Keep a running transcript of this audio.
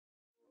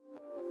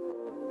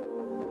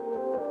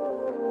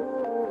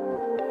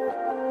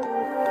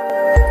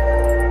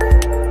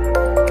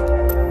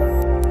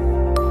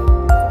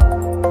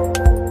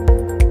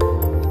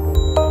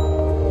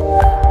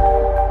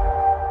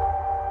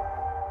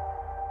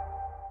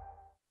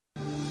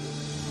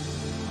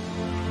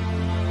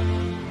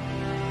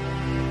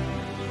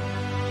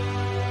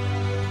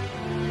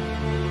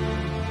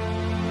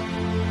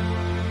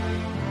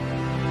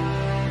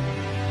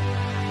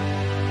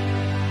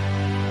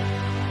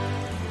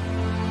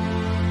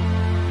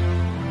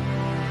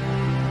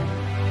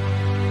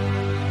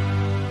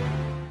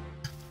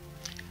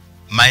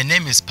My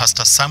name is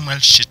Pastor Samuel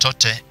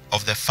Shitote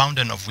of the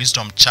Fountain of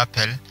Wisdom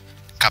Chapel,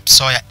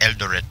 Kapsoya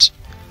Eldoret.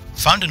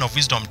 Fountain of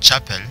Wisdom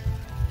Chapel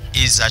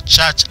is a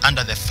church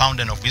under the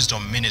Fountain of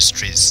Wisdom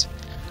Ministries,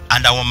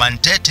 and our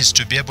mandate is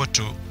to be able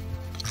to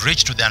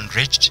reach to the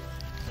unreached,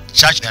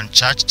 church the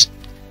unchurched,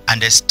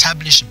 and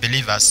establish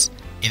believers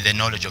in the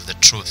knowledge of the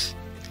truth.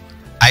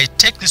 I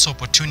take this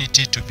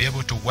opportunity to be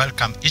able to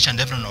welcome each and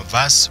every one of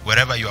us,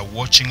 wherever you are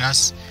watching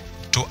us,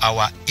 to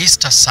our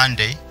Easter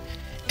Sunday.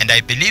 And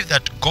I believe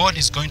that God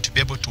is going to be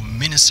able to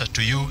minister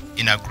to you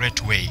in a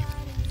great way.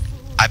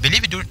 I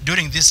believe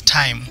during this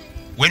time,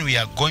 when we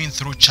are going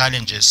through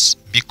challenges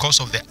because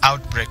of the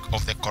outbreak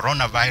of the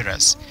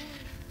coronavirus,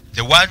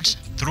 the word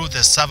through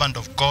the servant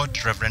of God,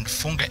 Reverend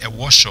Funge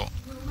Ewosho,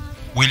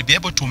 will be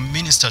able to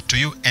minister to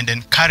you and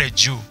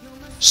encourage you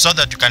so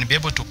that you can be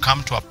able to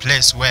come to a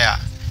place where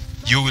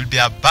you will be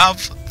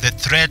above the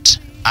threat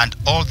and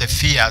all the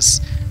fears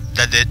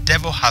that the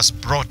devil has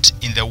brought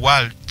in the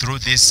world through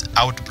this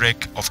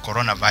outbreak of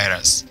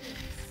coronavirus.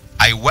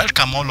 I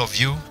welcome all of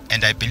you,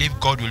 and I believe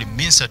God will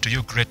minister to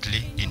you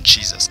greatly in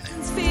Jesus'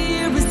 name.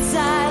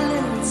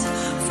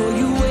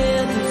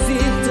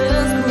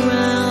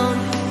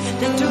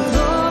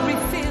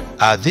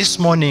 This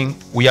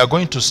morning, we are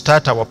going to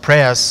start our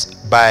prayers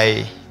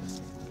by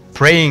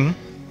praying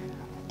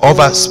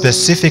over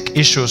specific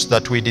issues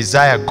that we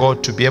desire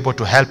God to be able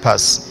to help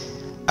us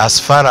as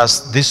far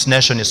as this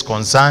nation is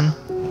concerned,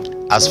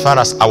 as far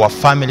as our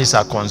families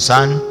are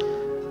concerned,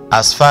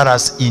 as far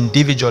as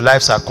individual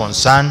lives are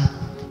concerned,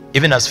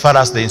 even as far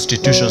as the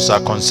institutions are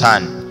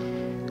concerned.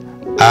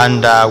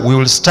 And we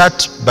will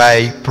start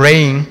by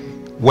praying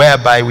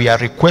whereby we are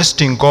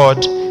requesting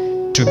God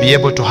to be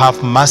able to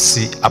have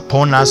mercy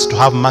upon us, to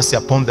have mercy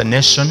upon the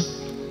nation.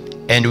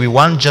 And we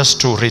want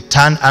just to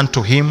return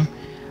unto Him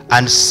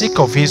and seek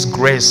of His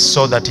grace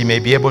so that He may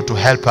be able to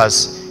help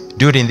us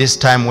during this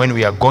time when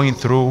we are going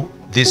through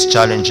these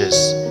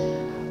challenges.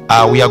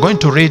 We are going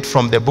to read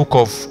from the book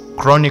of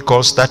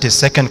Chronicles, that is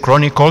 2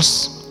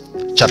 Chronicles,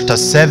 chapter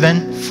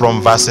 7,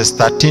 from verses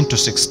 13 to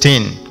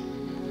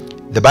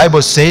 16. The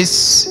Bible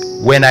says,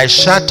 "When I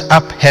shut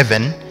up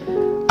heaven,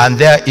 and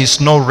there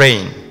is no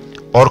rain,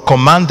 or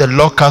command the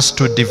locusts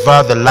to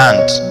devour the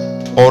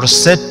land, or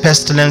set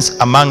pestilence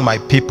among my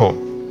people,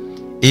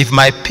 if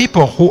my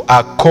people who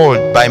are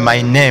called by my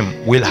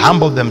name will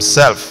humble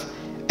themselves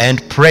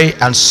and pray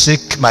and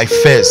seek my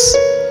face,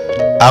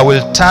 I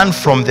will turn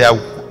from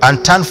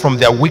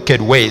their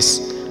wicked ways.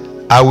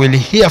 I will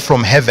hear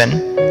from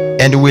heaven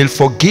and will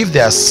forgive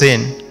their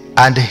sin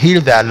and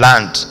heal their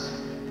land.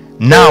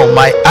 Now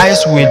my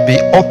eyes will be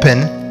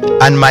open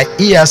and my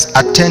ears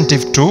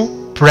attentive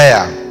to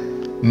prayer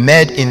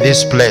made in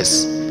this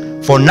place.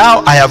 For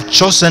now I have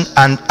chosen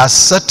and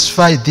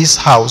sanctified this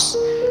house,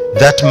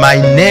 that my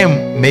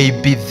name may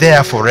be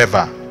there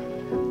forever,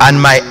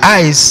 and my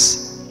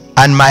eyes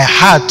and my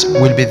heart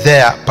will be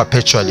there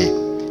perpetually."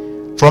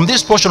 From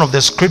this portion of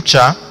the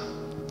scripture,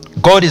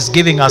 God is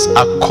giving us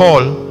a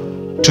call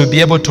to be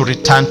able to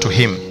return to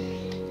Him.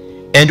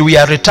 And we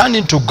are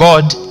returning to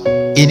God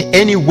in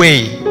any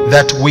way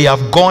that we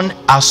have gone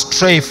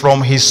astray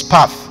from His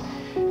path,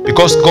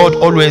 because God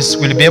always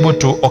will be able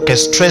to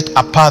orchestrate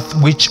a path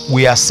which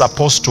we are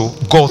supposed to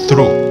go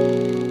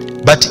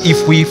through. But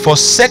if we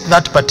forsake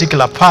that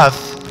particular path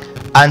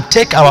and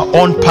take our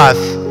own path,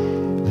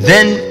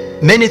 then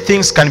many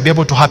things can be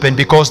able to happen,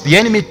 because the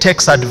enemy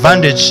takes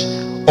advantage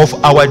of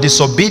our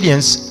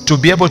disobedience to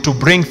be able to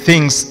bring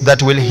things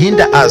that will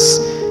hinder us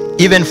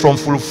even from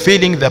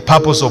fulfilling the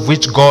purpose of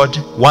which God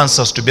wants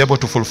us to be able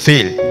to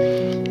fulfill.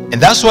 And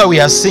that's why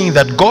we are seeing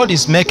that God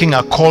is making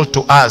a call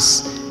to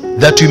us,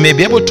 that we may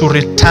be able to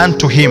return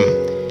to Him,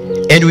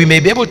 and we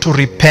may be able to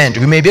repent,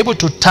 we may be able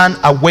to turn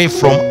away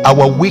from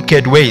our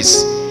wicked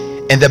ways.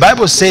 And the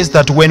Bible says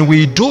that when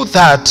we do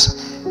that,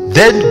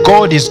 then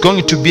God is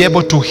going to be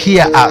able to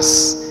hear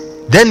us.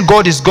 Then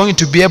God is going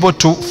to be able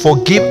to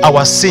forgive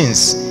our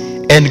sins,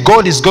 and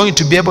God is going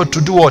to be able to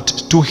do what?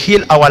 To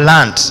heal our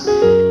land.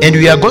 And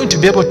we are going to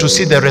be able to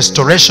see the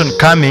restoration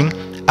coming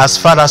as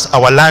far as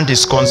our land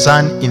is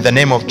concerned, in the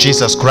name of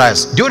Jesus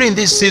Christ. During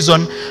this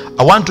season,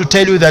 I want to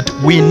tell you that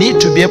we need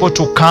to be able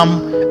to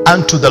come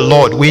unto the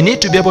Lord. We need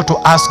to be able to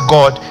ask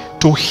God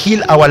to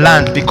heal our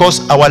land,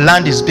 because our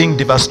land is being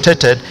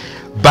devastated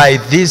by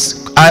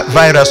this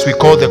virus we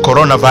call the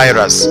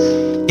coronavirus.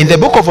 In the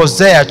book of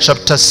Hosea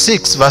chapter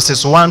 6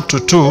 verses 1 to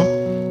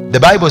 2, the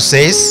Bible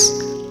says,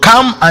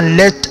 "Come and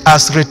let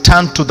us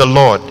return to the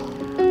Lord,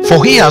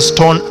 for He has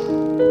torn,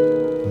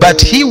 but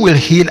He will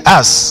heal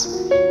us.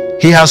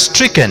 He has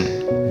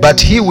stricken, but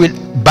He will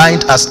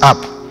bind us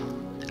up.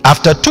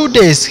 After 2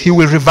 days He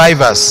will revive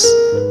us.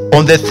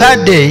 On the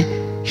third day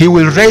He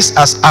will raise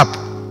us up,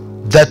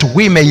 that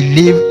we may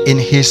live in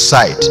His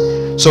sight."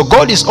 So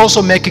God is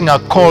also making a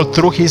call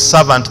through His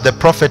servant, the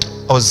prophet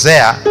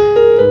Hosea,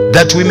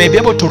 that we may be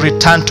able to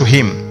return to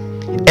Him.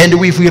 And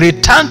if we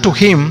return to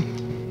Him,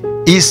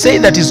 He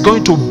said that He's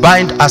going to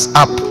bind us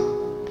up.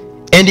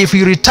 And if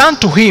we return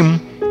to Him,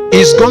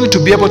 He's going to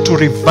be able to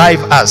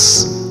revive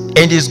us,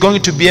 and He's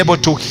going to be able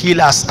to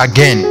heal us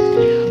again.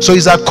 So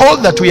it's a call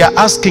that we are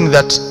asking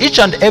that each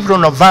and every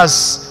one of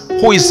us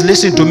who is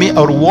listening to me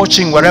or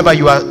watching wherever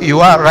you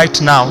are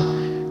right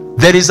now,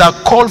 there is a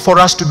call for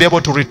us to be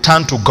able to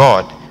return to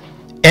God.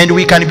 And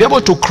we can be able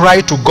to cry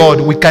to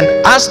God. We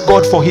can ask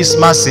God for his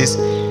mercies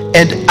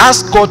and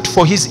ask God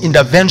for his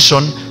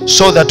intervention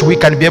so that we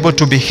can be able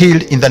to be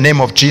healed in the name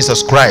of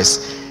Jesus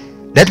Christ.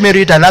 Let me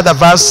read another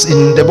verse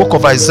in the book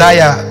of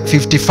Isaiah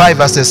 55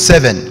 verses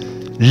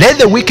 7. Let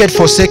the wicked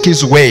forsake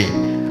his way,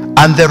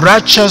 and the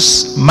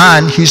righteous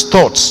man his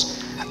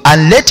thoughts,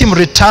 and let him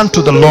return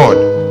to the Lord,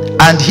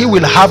 and he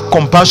will have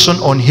compassion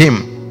on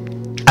him,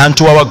 and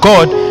to our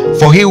God,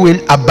 for he will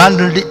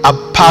abundantly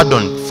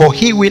pardon. For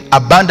he will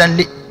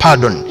abundantly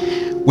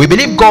pardon. We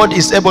believe God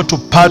is able to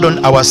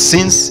pardon our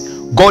sins.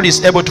 God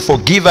is able to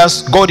forgive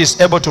us. God is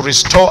able to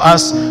restore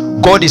us.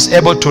 God is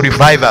able to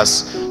revive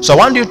us. So I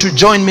want you to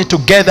join me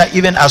together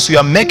even as we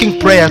are making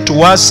prayer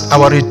towards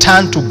our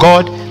return to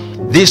God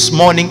this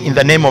morning in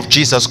the name of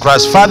Jesus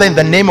Christ. Father, in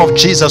the name of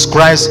Jesus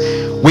Christ,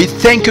 we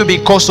thank you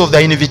because of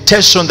the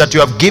invitation that you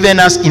have given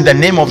us in the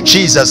name of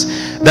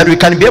Jesus, that we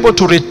can be able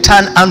to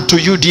return unto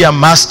you, dear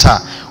Master.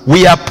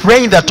 We are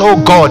praying that,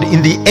 oh God,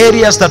 in the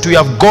areas that we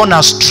have gone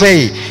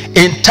astray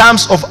in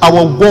terms of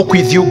our walk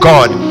with you,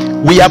 God,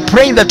 we are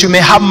praying that you may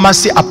have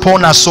mercy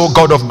upon us, O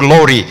God of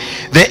glory.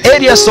 The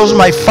areas, oh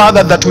my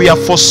Father, that we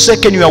have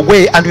forsaken your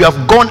way and we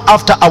have gone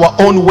after our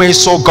own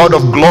ways, O God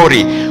of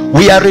glory,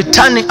 we are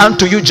returning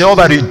unto you,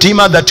 Jehovah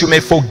Redeemer, that you may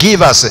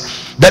forgive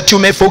us, that you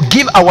may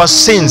forgive our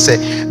sins,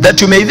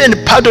 that you may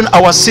even pardon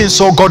our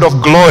sins, O God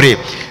of glory.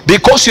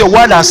 Because your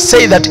word has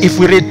said that if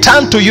we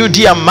return to you,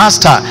 dear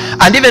Master,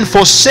 and even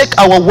forsake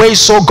our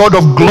ways, O God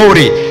of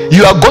glory,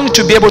 you are going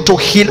to be able to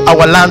heal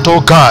our land,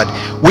 O God.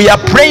 We are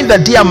praying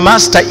that, dear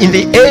Master, in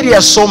the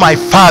areas, so my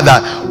Father,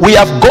 we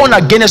have gone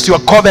against your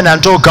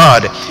covenant, O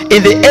God.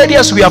 In the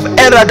areas we have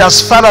erred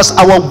as far as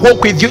our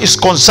walk with you is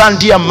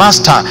concerned, dear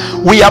Master,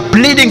 we are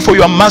pleading for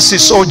your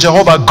mercies, O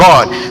Jehovah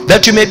God,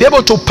 that you may be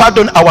able to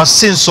pardon our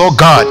sins, O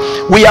God.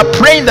 We are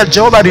praying that,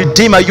 Jehovah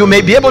Redeemer, you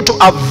may be able to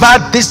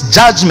avert this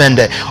judgment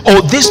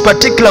or this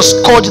particular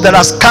scourge that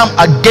has come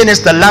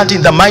against the land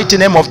in the mighty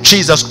name of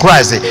Jesus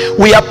Christ.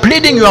 We are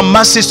pleading your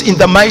mercies in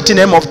the mighty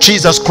name of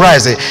Jesus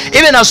Christ.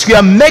 Even as we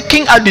are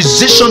making a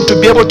decision to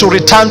be able to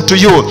return to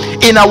you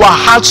in our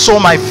hearts, oh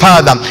my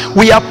Father,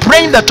 we are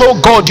praying that, oh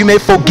God, you may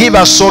forgive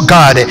us, oh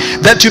God,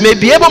 that you may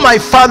be able, my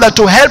Father,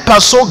 to help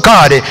us, oh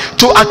God,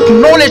 to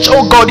acknowledge,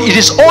 oh God, it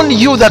is only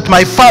you, that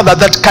my Father,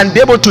 that can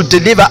be able to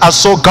deliver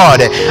us, oh God.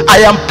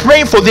 I am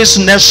praying for this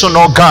nation,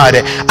 oh God.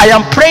 I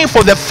am praying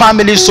for the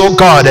families, oh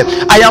God.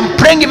 I am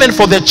praying even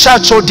for the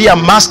church, oh dear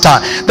Master,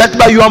 that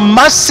by your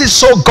mercy,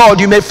 oh God,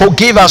 you may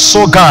forgive us,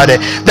 oh God,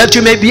 that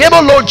you may be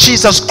able, Lord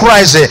Jesus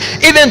Christ,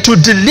 even to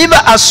deliver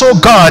us, oh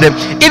God,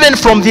 even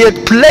from the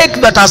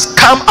plague that has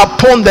come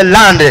upon the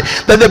land,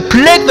 that the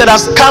plague that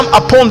has come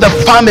upon the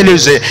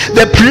families,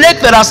 the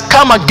plague that has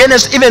come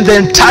against even the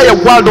entire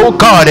world, oh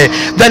God,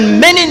 that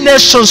many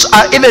nations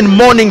are even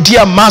mourning,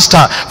 dear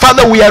Master.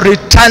 Father, we are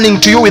returning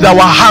to you with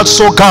our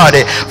hearts, oh God.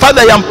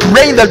 Father, I am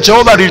praying that,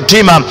 Jehovah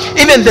Redeemer,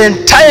 even the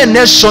entire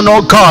nation,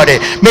 oh God,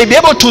 may be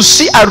able to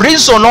see a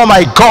reason, oh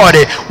my God,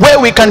 where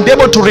we can be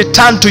able to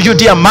return to you,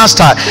 dear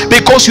Master,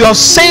 because you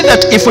have said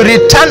that if we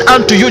return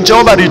unto you,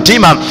 Jehovah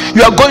Redeemer,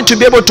 you are going to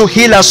be able to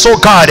heal us, oh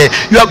God.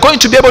 You are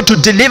going to be able to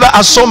deliver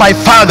us, oh my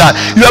Father.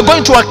 You are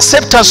going to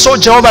accept us, oh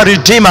Jehovah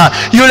Redeemer.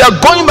 You are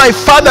going, my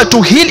Father,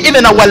 to heal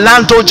even our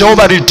land, oh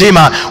Jehovah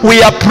Redeemer. We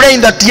are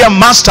praying that, dear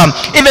Master,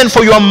 even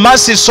for your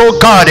mercy, oh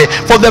God,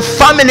 for the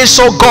families,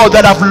 oh God,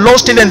 that have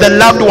lost even the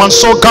loved ones,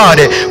 oh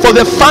God, for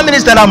the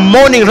families that are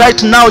mourning right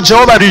now,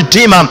 Jehovah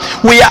Redeemer,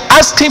 we are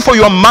asking for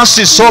your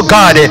mercies, oh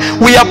God.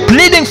 We are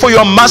pleading for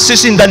your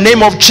mercies in the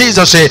name of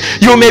Jesus.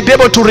 You may be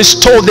able to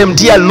restore them,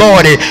 dear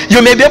Lord.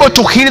 You may be able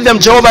to heal them,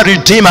 Jehovah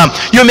Redeemer.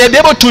 You may be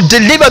able to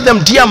deliver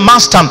them, dear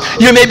Master.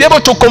 You may be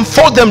able to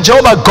comfort them,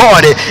 Jehovah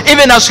God.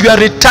 Even as we are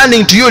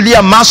returning to you,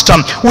 dear Master,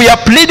 we are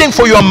pleading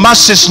for your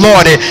mercies,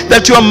 Lord,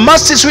 that your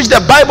mercies, which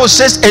the Bible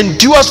says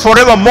endures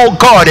forevermore,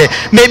 God,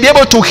 may be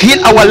able to heal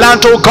our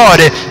land, oh God,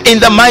 in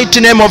the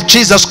mighty name of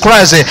Jesus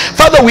Christ.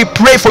 Father, we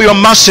pray for your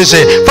mercies.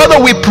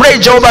 Father, we pray,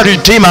 Jehovah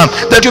Redeemer,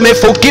 that you may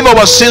forgive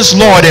our sins,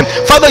 Lord.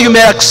 Father, you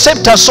may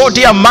accept us, oh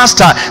dear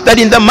Master, that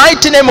in the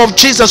mighty name of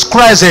Jesus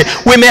Christ,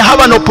 we may have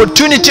an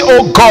opportunity,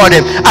 oh God,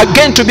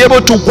 again to be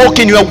able to walk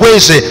in your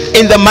ways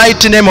in the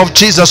mighty name of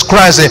Jesus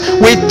Christ.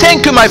 We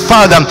thank you, my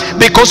Father,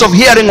 because of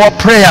hearing our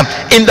prayer.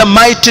 In the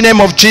mighty name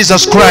of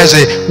Jesus Christ,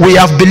 we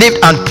have believed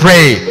and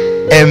pray.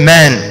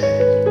 Amen.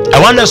 I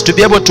want us to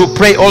be able to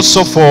pray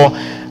also for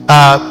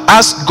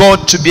ask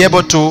God to be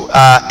able to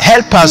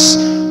help us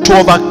to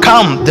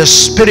overcome the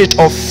spirit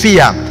of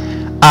fear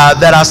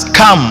that has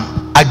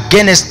come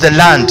against the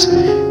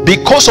land.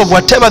 Because of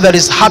whatever that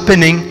is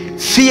happening,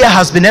 fear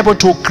has been able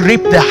to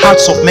grip the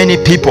hearts of many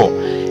people,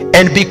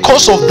 and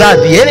because of that,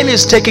 the enemy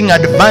is taking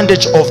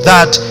advantage of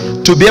that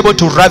to be able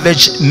to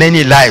ravage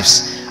many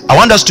lives. I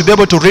want us to be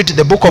able to read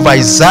the book of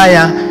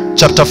Isaiah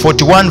chapter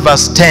 41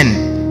 verse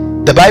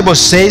 10. The Bible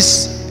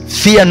says,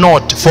 "Fear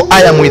not, for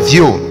I am with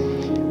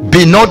you.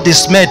 Be not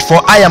dismayed,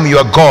 for I am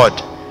your God.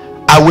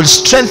 I will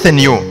strengthen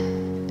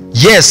you.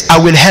 Yes, I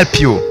will help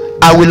you.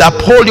 I will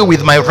uphold you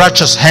with my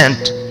righteous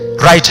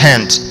right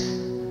hand.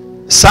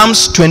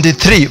 Psalms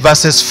 23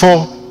 verses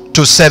 4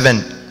 to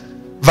 7.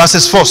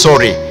 Verses 4,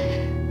 sorry.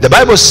 The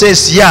Bible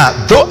says, yeah,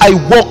 though I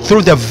walk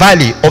through the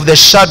valley of the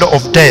shadow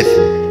of death,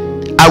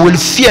 I will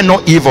fear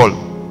no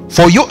evil,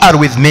 for you are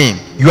with me.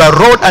 Your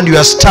rod and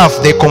your staff,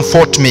 they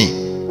comfort me.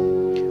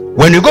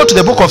 When you go to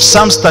the book of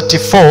Psalms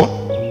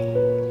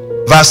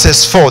 34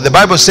 verses 4, the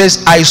Bible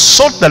says, I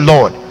sought the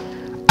Lord,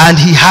 and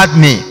he heard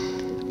me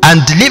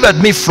and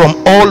delivered me from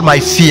all my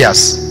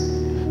fears.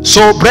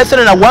 So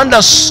brethren, I want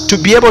us to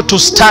be able to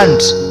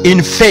stand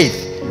in faith,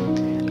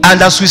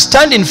 and as we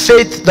stand in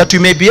faith, that we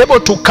may be able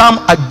to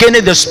come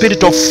against the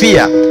spirit of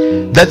fear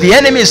that the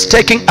enemy is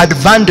taking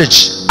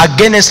advantage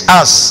against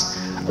us,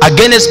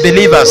 against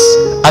believers,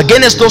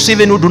 against those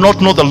even who do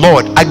not know the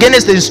Lord,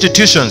 against the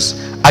institutions,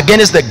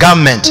 against the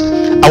government.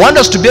 I want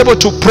us to be able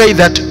to pray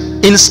that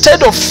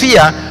instead of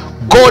fear,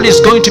 God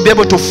is going to be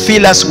able to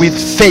fill us with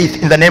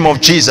faith in the name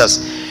of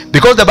Jesus.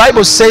 Because the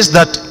Bible says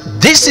that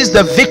this is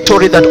the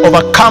victory that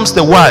overcomes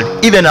the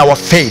world, even our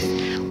faith.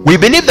 We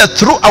believe that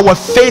through our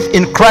faith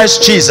in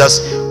Christ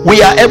Jesus,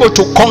 we are able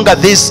to conquer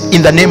this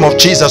in the name of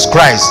Jesus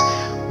Christ.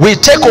 We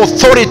take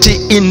authority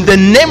in the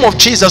name of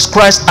Jesus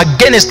Christ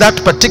against that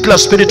particular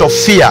spirit of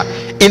fear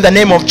in the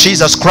name of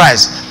Jesus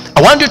Christ.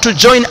 I want you to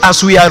join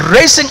as we are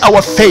raising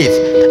our faith,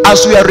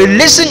 as we are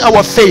releasing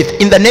our faith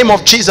in the name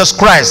of Jesus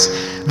Christ,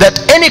 that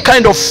any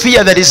kind of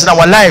fear that is in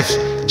our life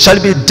shall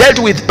be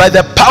dealt with by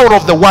the power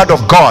of the word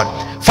of God.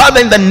 Father,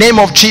 in the name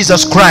of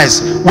Jesus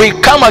Christ, we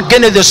come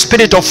against the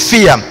spirit of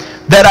fear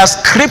that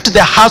has gripped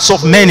the hearts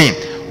of many.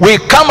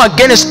 We come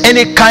against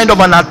any kind of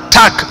an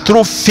attack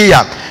through fear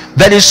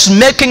that is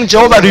making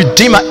Jehovah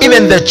Redeemer,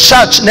 even the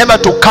church, never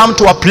to come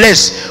to a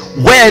place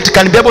where it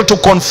can be able to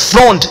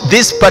confront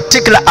this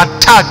particular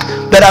attack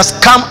that has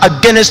come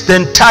against the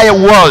entire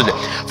world.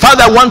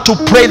 Father, I want to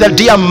pray that,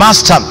 dear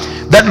Master,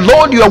 that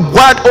Lord, your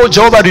word, oh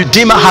Jehovah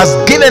Redeemer, has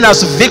given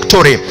us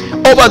victory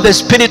over the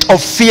spirit of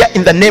fear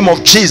in the name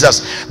of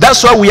Jesus.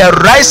 That's why we are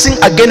rising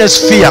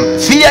against fear.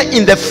 Fear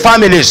in the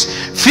families,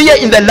 fear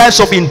in the lives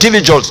of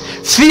individuals,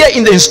 fear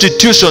in the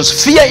institutions,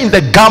 fear in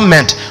the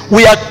government.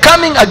 We are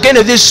coming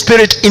against this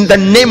spirit in the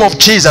name of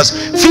Jesus.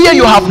 Fear,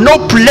 you have no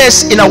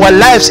place in our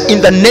lives in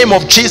the name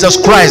of Jesus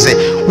Christ.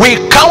 We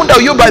counter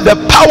you by the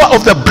power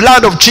of the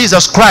blood of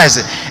Jesus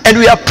Christ, and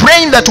we are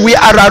praying that we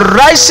are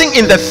arising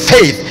in the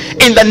faith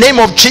in the name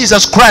of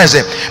Jesus Christ,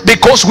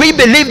 because we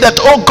believe that,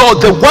 oh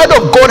God, the word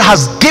of God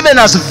has given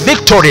us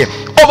victory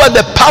over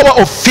the power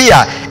of fear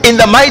in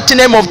the mighty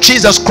name of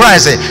Jesus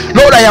Christ.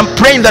 Lord, I am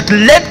praying that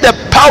let the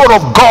power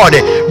of God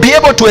be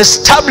able to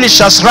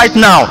establish us right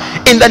now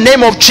in the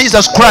name of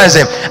Jesus Christ.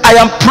 I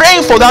am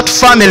praying for that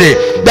family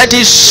that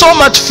is so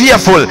much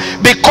fearful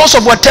because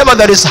of whatever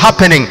that is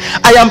happening.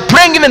 I am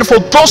praying even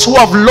for those who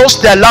have lost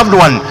their loved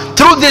one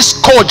through this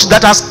scourge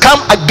that has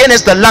come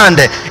against the land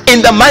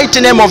in the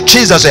mighty name of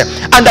Jesus.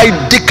 And I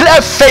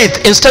declare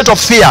faith instead of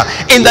fear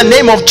in the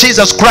name of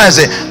Jesus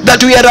Christ,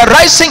 that we are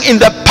arising in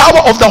the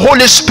power of the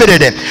Holy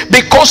Spirit,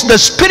 because the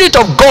Spirit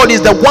of God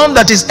is the one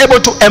that is able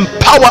to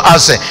empower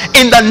us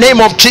in the name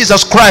of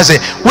Jesus Christ.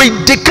 We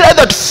declare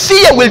that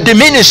fear will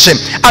diminish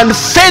and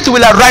faith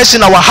will arise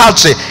in our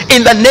hearts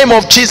in the name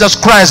of Jesus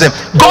Christ.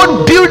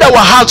 God, build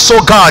our hearts,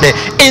 oh God,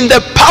 in the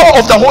power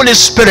of the Holy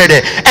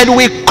Spirit, and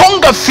we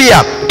conquer fear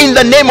in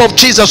the name of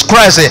Jesus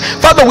Christ.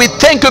 Father, we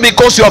thank you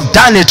because you have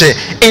done it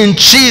in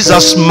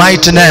Jesus'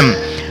 mighty name.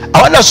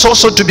 I want us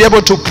also to be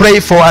able to pray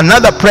for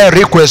another prayer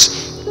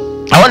request.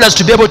 I want us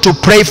to be able to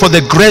pray for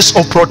the grace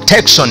of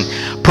protection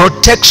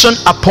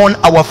upon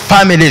our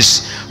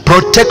families,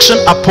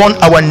 protection upon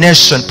our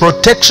nation,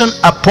 protection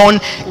upon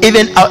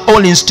even our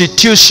own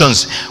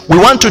institutions. We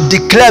want to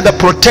declare the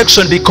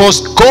protection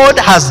because God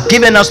has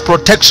given us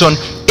protection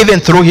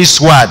even through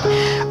his word.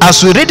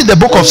 As we read the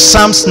book of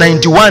Psalms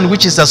 91,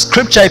 which is a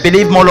scripture I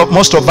believe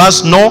most of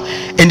us know,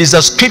 and is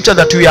a scripture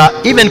that we are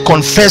even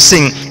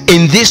confessing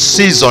in this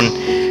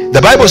season,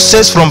 the Bible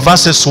says from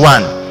verses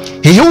 1,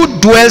 he who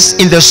dwells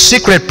in the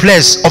secret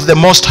place of the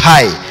Most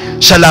High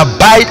shall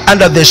abide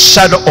under the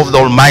shadow of the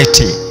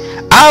Almighty.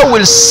 I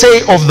will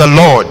say of the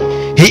Lord,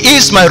 he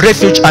is my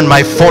refuge and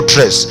my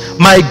fortress.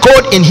 My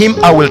God, in him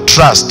I will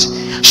trust.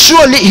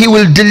 Surely he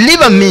will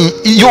deliver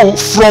you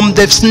from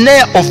the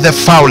snare of the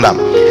fowler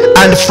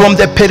and from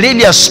the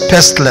perilous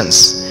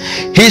pestilence.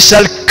 He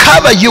shall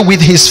cover you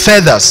with his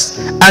feathers,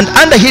 and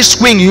under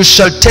his wing you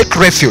shall take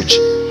refuge.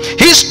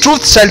 His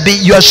truth shall be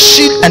your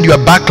shield and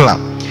your buckler.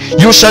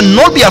 You shall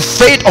not be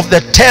afraid of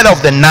the terror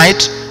of the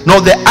night,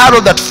 nor the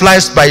arrow that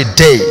flies by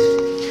day,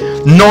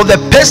 nor the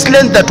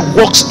pestilence that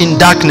walks in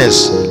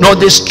darkness, nor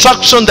the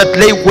destruction that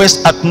lay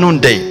waste at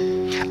noonday.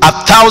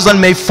 1,000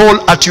 may fall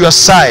at your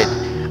side,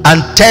 and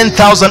 10,000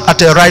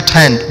 at your right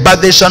hand, but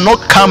they shall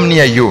not come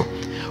near you.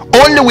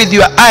 Only with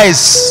your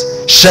eyes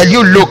shall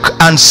you look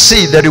and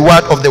see the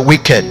reward of the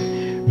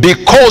wicked,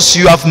 because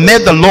you have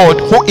made the Lord,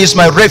 who is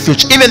my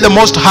refuge, even the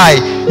Most High,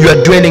 your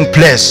dwelling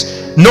place.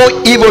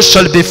 no evil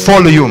shall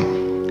befall you,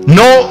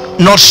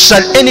 nor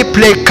shall any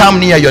plague come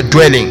near your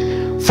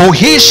dwelling. For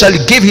he shall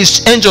give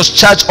his angels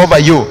charge over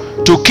you,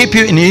 to keep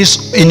you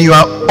in your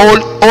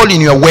all in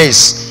your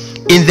ways.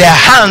 In their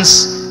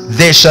hands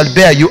they shall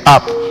bear you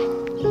up.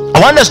 I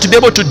want us to be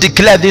able to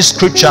declare this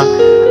scripture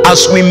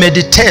as we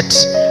meditate.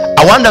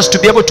 I want us to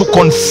be able to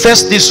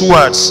confess these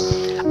words.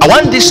 I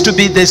want this to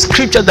be the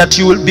scripture that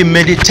you will be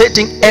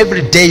meditating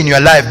every day in your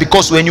life,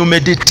 because when you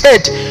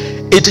meditate,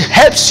 it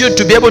helps you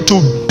to be able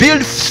to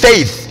build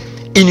faith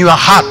in your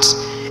heart,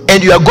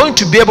 and you are going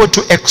to be able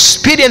to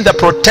experience the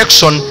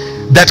protection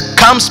that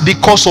comes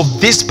because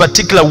of this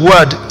particular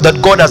word that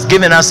God has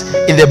given us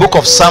in the book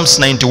of Psalms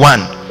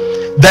 91.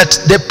 That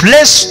the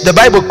place the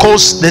Bible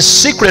calls the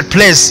secret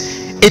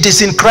place, it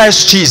is in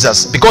Christ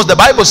Jesus, because the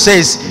Bible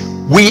says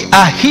we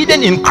are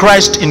hidden in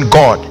Christ in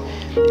God,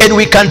 and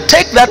we can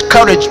take that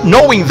courage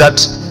knowing that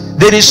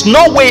there is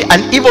no way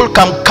an evil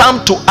can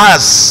come to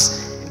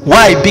us.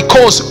 Why?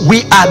 Because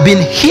we are being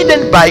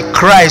hidden by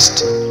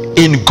Christ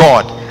in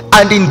God,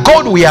 and in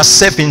God we are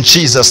safe in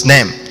Jesus'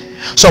 name.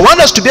 So I want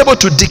us to be able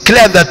to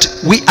declare that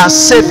we are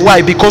safe.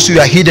 Why? Because we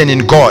are hidden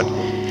in God.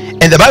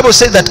 And the Bible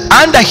says that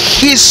under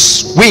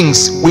his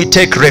wings we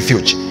take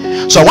refuge.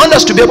 So I want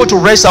us to be able to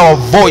raise our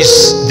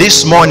voice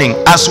this morning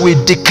as we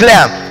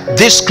declare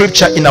this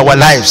scripture in our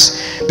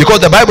lives, because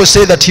the Bible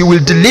says that he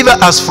will deliver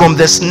us from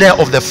the snare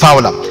of the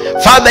fowler.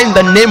 Father, in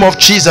the name of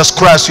Jesus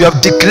Christ, you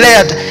have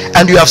declared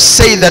and you have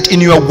said that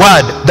in your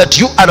word that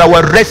you are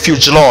our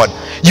refuge, Lord.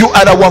 You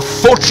are our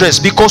fortress,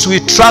 because we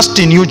trust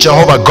in you,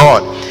 Jehovah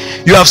God.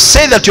 You have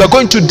said that you are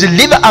going to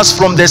deliver us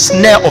from the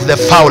snare of the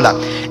fowler.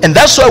 And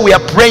that's why we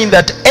are praying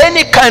that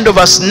any kind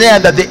of a snare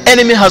that the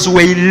enemy has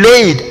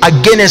waylaid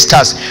against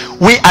us,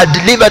 we are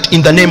delivered in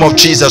the name of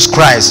Jesus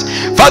Christ.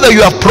 Father, you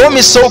have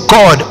promised, oh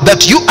God,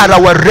 that you are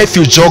our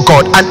refuge, oh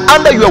God, and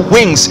under your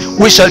wings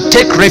we shall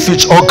take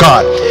refuge, oh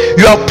God.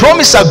 You have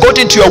promised,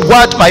 according to your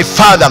word, my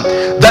Father,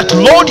 that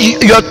Lord,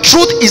 your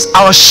truth is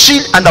our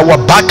shield and our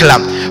buckler.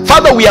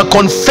 Father, we are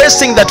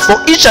confessing that for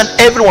each and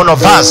every one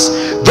of us,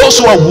 those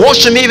who are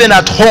watching even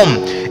at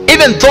home,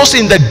 even those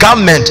in the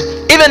government,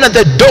 even at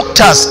the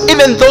doctors,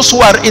 even those who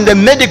are in the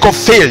medical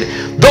field,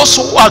 those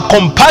who are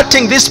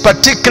combating this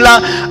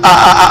particular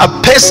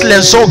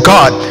pestilence, oh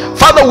God,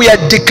 Father, we are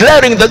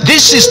declaring that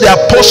this is their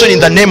portion in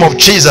the name of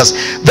Jesus,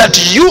 that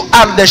you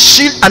are the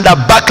shield and a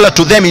buckler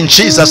to them in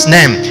Jesus'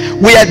 name.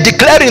 We are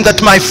declaring that,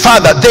 my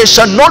Father, they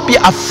shall not be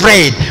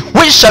afraid.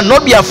 We shall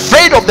not be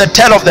afraid of the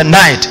terror of the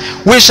night.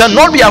 We shall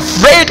not be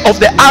afraid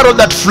of the arrow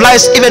that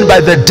flies even by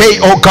the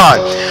day, oh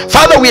God.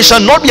 Father, we shall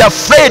not be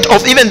afraid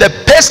of even the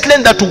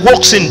pestilence that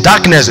walks in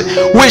darkness.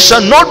 We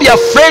shall not be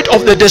afraid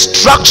of the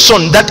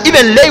destruction that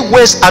even lay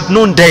waste at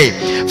noonday.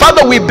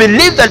 Father, we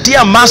believe that,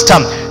 dear Master,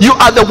 you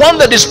are the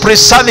one that is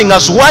preserving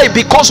us. Why?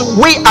 Because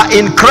we are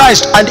in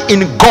Christ and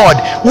in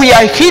God. We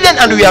are hidden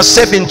and we are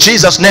safe in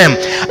Jesus' name.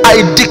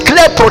 I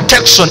declare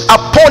protection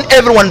upon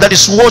everyone that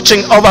is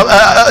watching over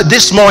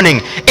this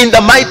morning in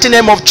the mighty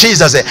name of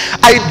Jesus.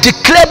 I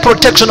declare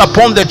protection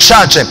upon the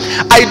church.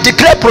 I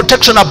declare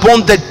protection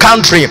upon the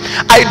country.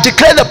 I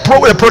declare the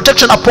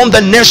protection upon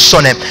the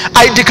nation.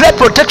 I declare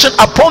protection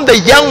upon the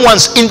young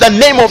ones in the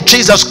name of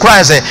Jesus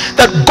Christ.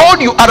 That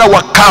God, you are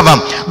our cover.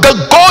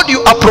 God, you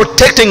are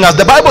protecting us.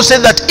 The Bible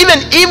says that even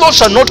evil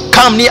shall not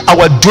come near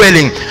our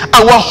dwelling.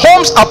 Our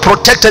homes are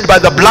protected by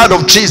the blood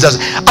of Jesus.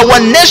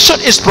 Our nation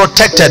is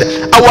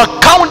protected. Our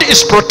county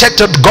is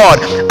protected,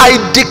 God. I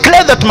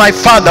declare that, my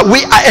Father,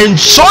 we are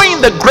enjoying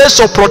the grace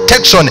of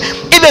protection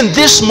even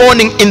this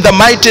morning in the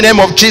mighty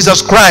name of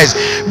Jesus Christ,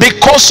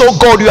 because, oh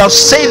God, you have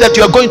said that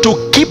you are going to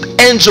keep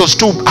angels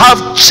to have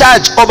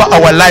charge over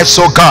our lives,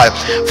 oh God.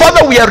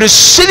 Father, we are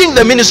receiving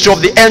the ministry of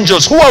the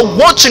angels who are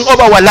watching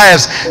over our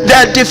lives. They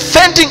are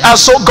defending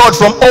us, oh God,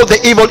 from all the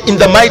evil in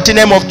the mighty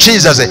name of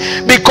Jesus,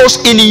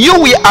 because in you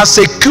we are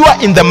secure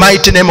in the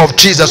mighty name of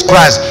Jesus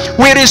Christ.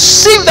 We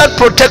receive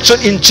that protection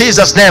in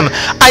Jesus' name.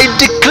 I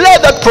declare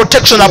that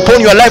protection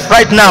upon your life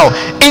right now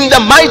in the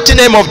mighty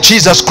name of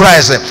Jesus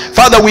Christ.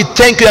 Father, we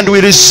thank you and we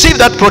receive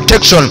that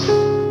protection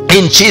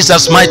in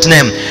Jesus' mighty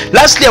name.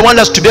 Lastly, I want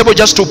us to be able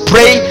just to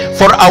pray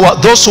for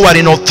those who are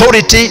in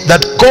authority,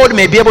 that God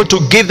may be able to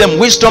give them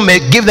wisdom,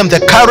 may give them the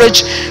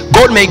courage,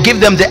 God may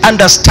give them the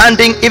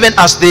understanding, even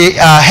as they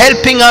are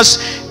helping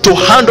us to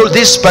handle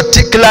this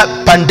particular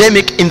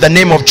pandemic in the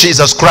name of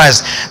Jesus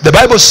Christ. The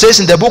Bible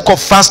says in the book of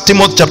 1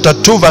 Timothy chapter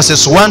 2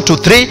 verses 1 to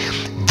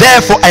 3,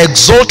 therefore I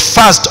exhort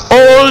first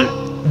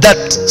all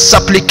that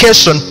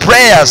supplication,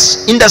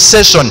 prayers,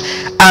 intercession,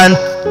 and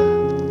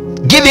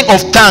giving of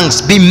thanks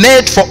be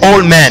made for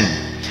all men,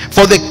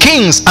 for the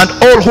kings and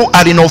all who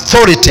are in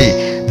authority,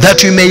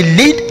 that we may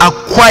lead a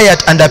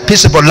quiet and a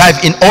peaceable life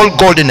in all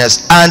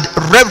godliness and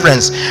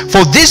reverence,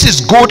 for this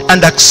is good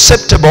and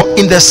acceptable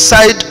in the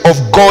sight of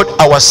God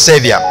our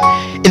Savior.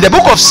 In the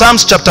book of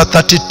Psalms chapter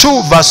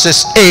 32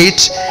 verses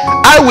 8,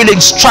 I will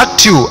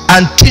instruct you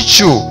and teach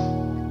you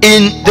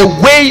in the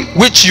way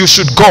which you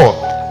should go.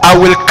 I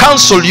will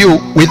counsel you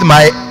with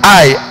my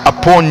eye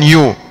upon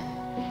you.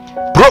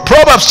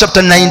 Proverbs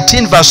chapter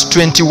 19 verse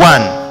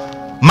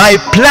 21. My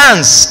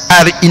plans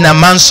are in a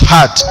man's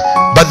heart,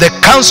 but the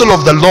counsel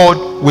of the Lord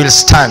will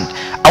stand.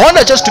 I want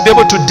us just to be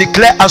able to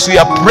declare as we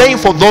are praying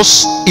for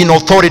those in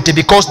authority,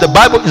 because the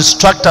Bible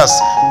instructs us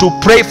to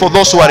pray for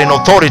those who are in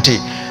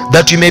authority,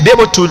 that you may be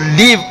able to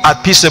live a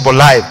peaceable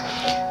life.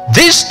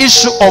 This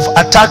issue of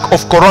attack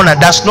of corona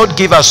does not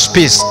give us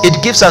peace.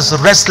 It gives us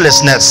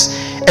restlessness,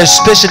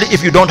 especially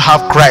if you don't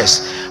have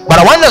Christ. But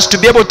I want us to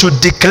be able to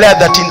declare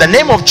that in the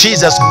name of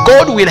Jesus,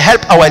 God will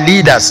help our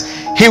leaders.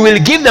 He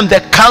will give them the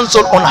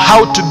counsel on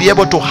how to be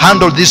able to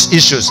handle these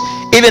issues,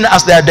 even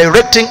as they are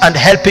directing and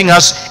helping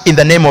us in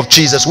the name of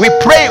Jesus. We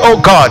pray, oh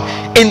God,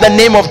 in the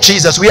name of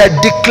Jesus, we are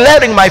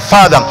declaring, my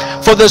Father,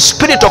 for the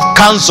spirit of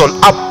counsel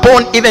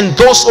upon even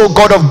those, oh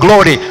God of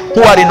glory,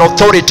 who are in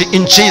authority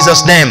in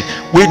Jesus' name.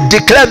 We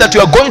declare that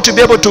you are going to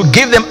be able to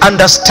give them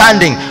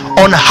understanding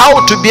on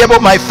how to be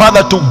able, my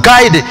Father, to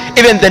guide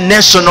even the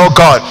nation, oh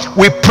God.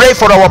 We pray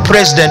for our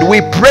president.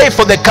 We pray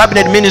for the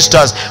cabinet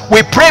ministers.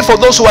 We pray for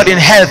those who are in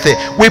health.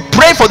 We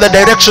pray for the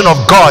direction of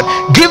God.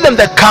 Give them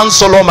the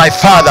counsel, oh my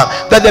Father,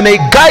 that they may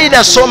guide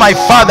us, oh my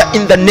Father,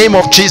 in the name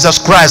of Jesus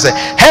Christ.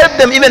 Help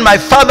them even, my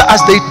Father,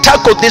 as they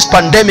tackle this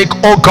pandemic,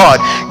 oh God.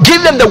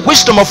 Give them the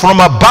wisdom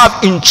from above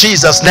in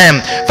Jesus'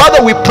 name.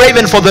 Father, we pray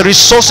even for the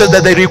resources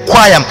that they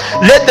require.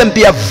 Let them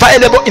be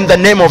available in the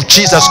name of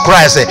Jesus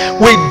Christ.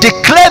 We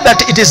declare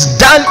that it is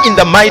done in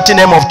the mighty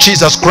name of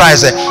Jesus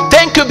Christ.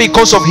 Thank you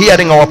because of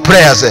hearing our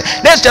prayers.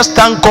 Let's just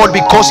thank God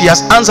because he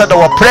has answered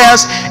our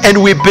prayers, and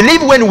we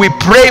believe when we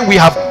pray we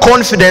have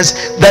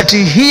confidence that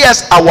he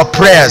hears our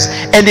prayers,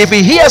 and if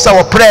he hears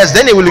our prayers,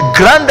 then he will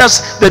grant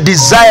us the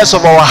desires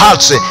of our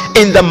hearts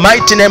in the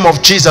mighty name of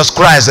Jesus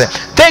Christ.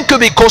 Thank you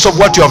because of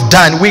what you have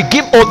done. We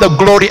give all the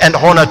glory and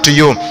honor to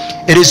you.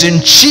 It is in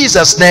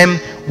Jesus' name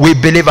we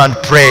believe and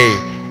pray.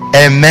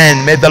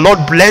 Amen. May the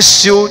Lord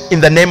bless you in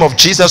the name of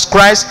Jesus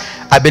Christ.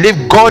 I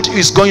believe God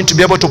is going to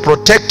be able to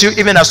protect you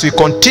even as we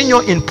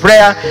continue in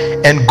prayer,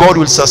 and God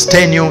will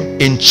sustain you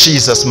in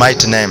Jesus'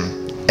 mighty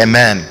name.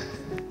 Amen.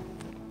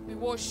 We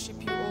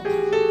worship you, O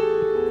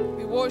God.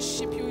 We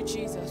worship you,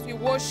 Jesus. We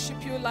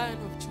worship you, Lion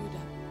of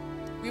Judah.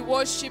 We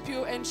worship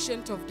you,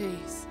 Ancient of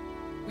Days.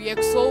 We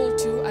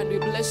exalt you and we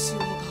bless you,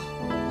 O God.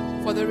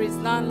 For there is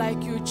none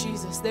like you,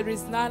 Jesus. There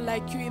is none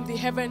like you in the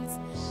heavens.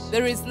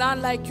 There is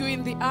none like you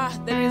in the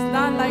earth. There is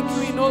none like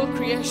you in all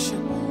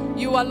creation.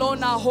 You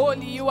alone are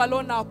holy. You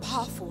alone are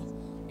powerful.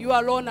 You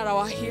alone are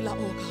our healer, O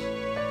God.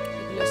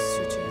 We bless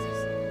you,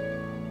 Jesus.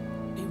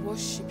 We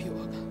worship you,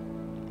 O God.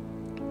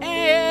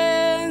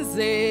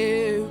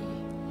 Enze,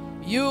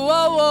 you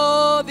are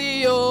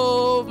worthy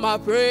of my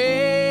praise.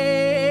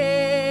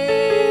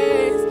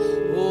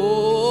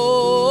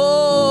 Oh,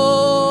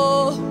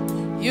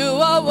 you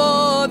are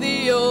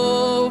worthy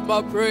of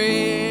my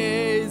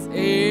praise.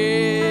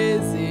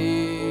 Enze,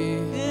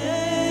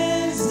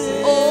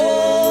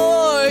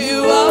 oh,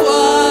 you are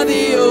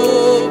worthy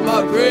of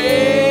my praise.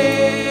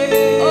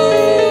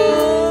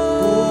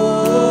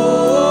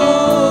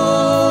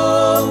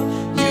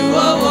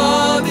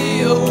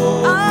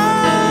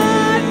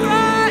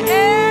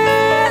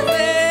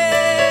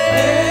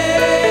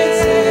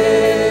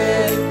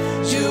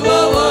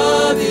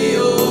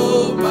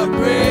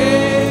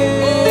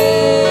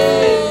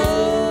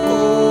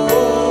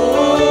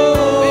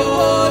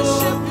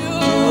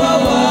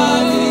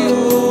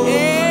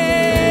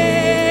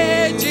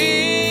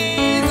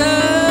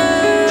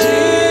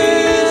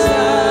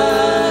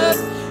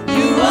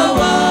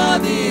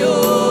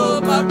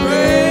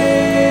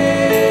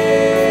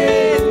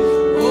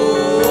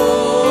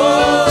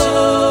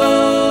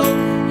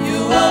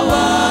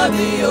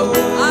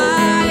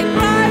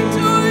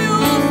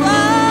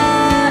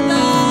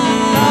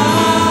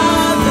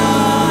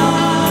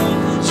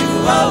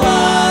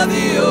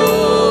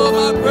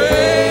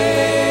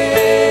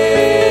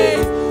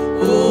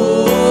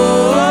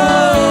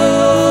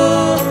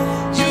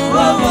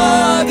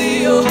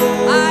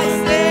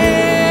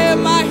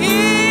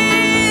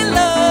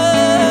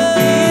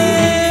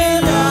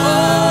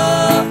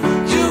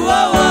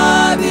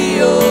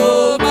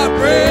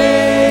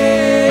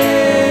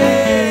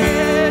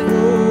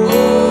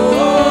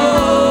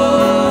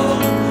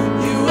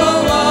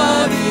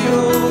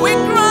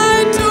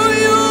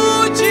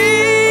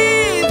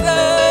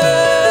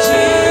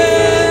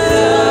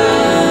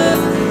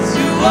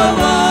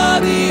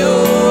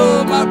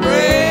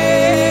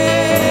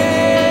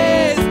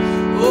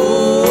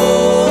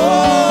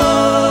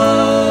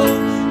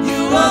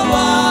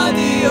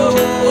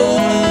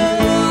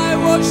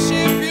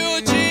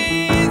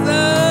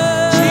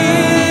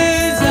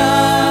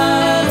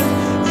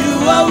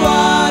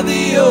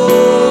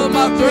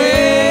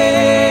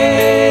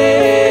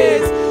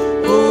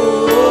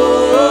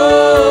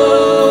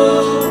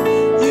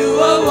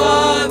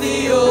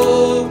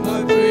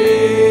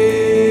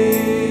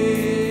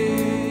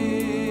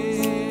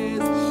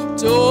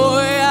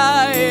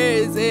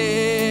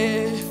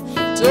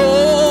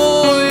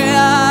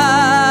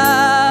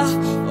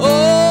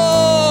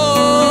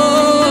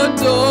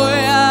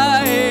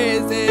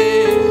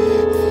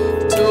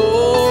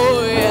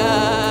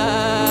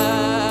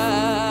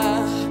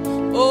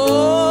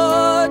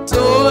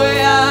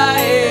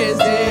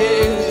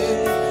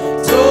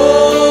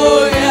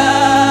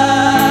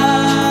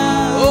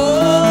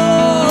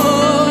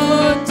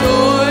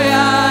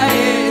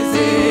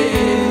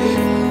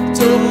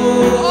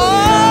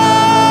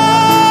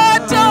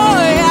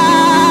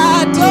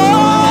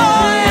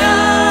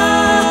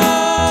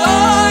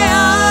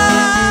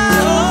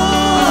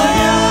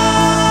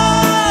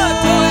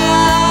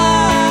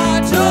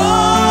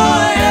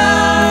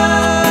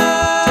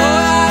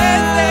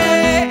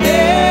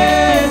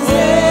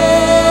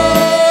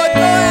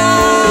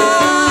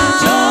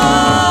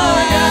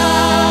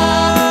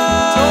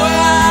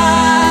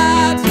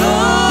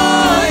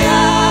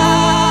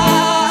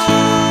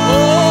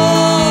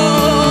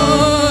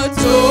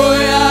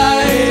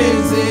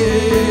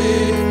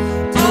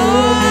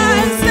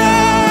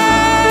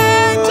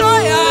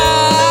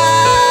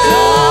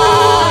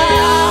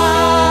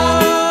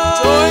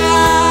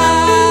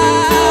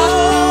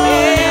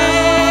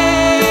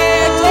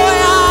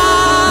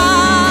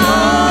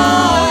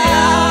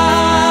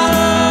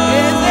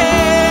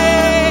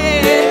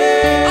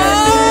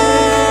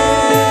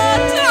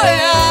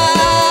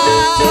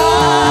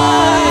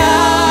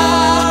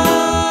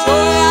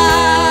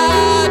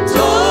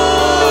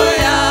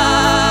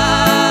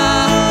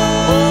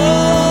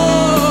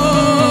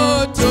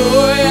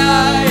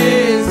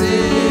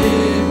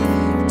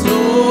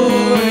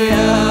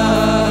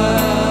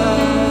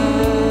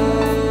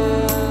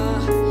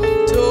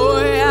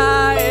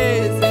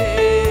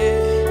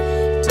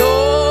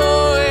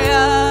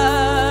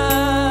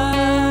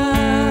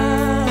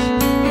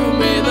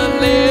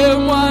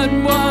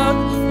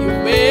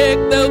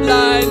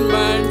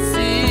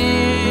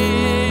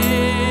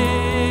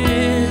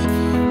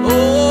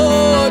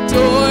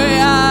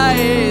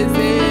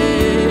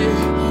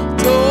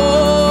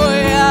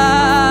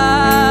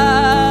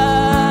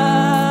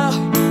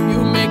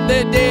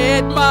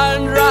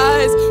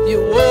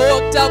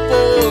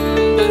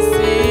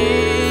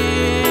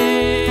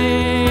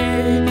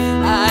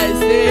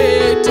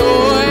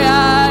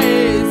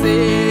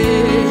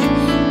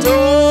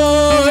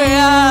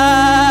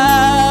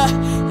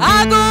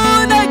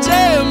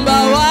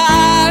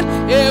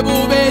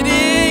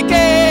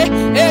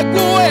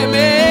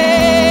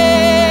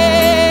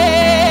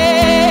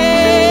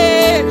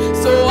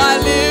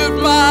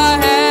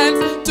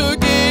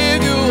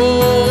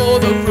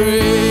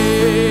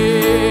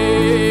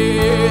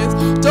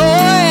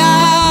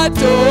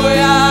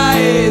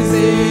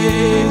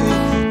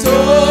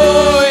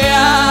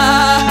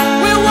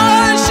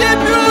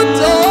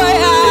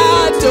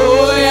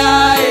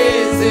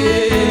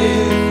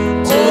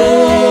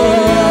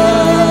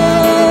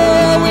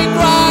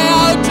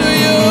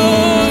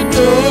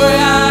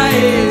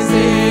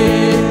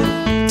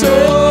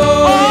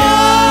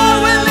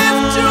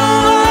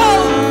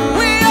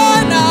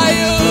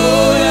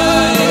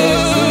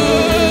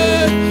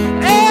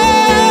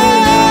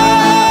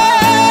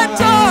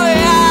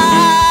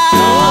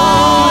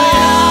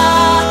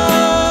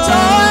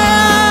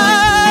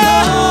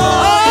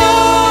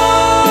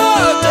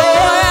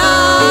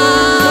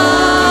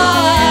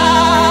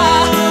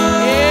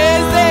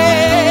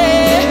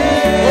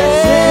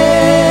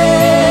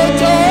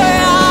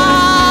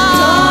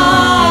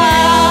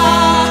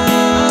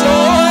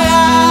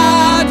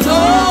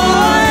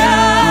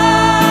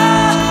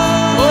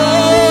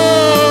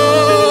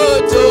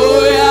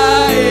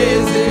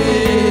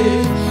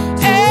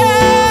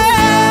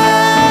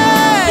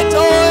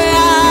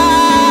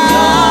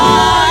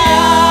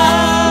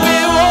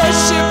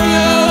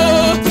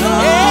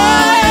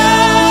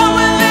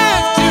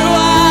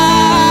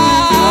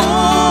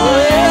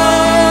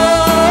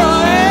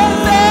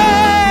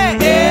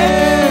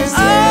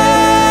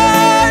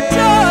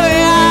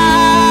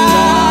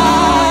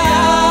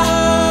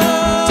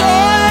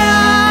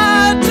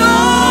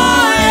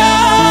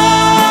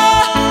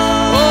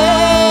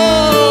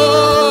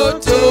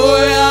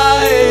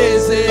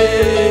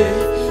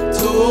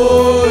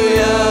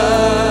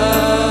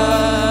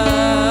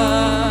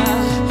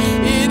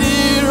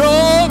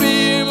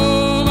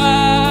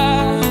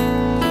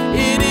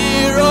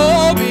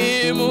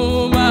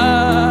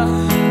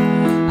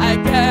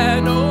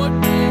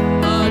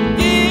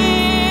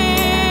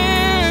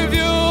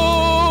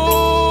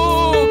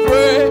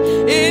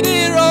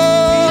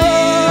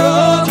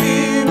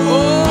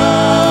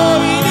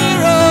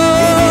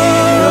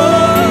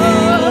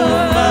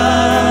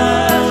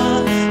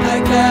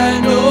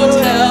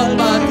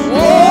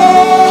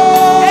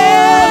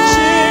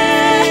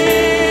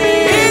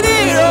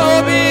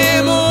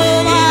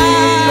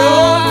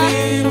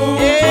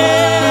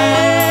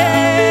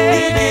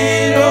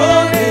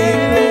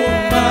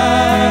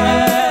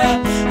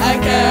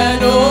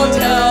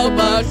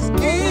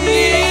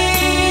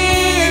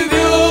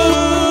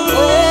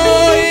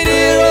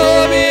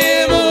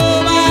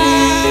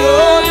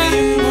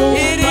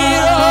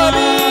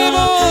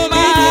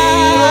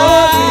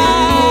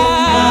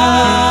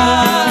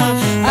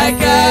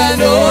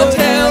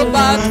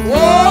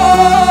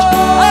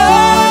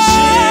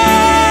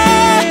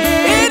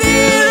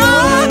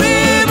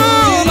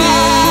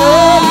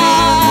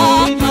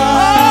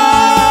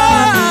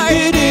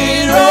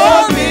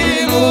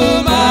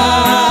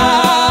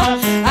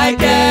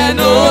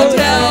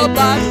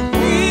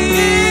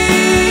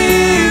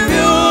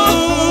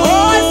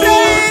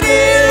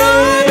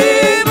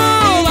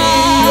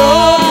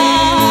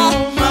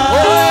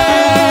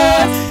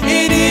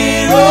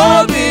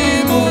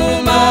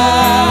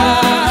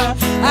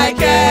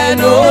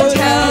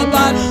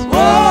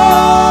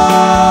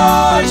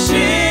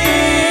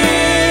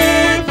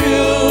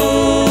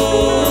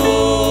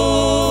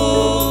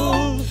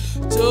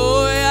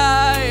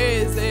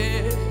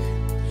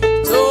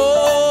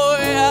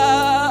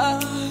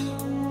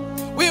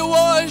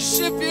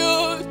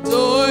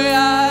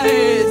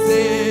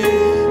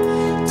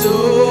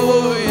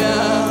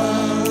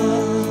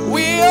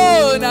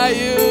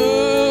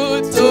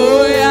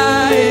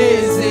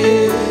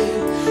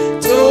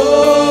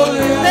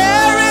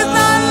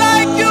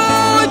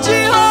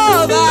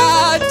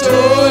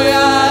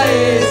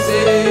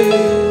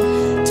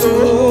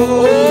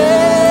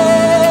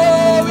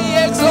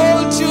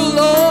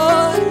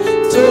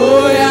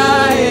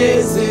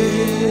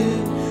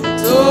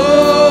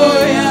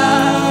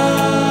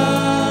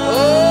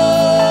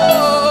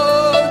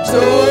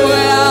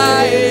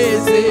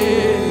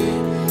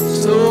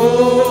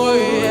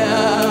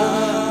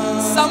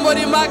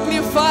 Somebody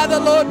magnify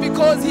the Lord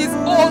because He's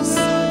awesome.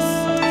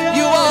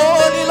 You are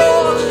holy,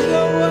 Lord.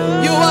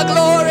 You are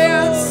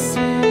glorious.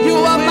 You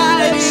are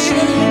mighty.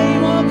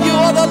 You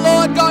are the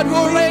Lord God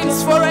who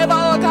reigns forever,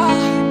 oh God.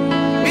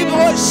 We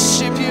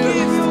worship you.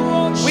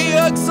 We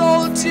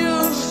exalt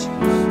you.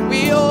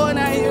 We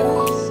honor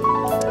you.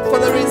 For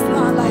there is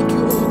none like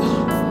you, oh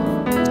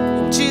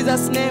God. In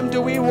Jesus' name do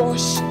we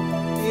worship.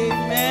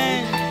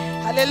 Amen.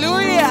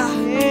 Hallelujah.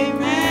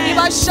 Amen. Give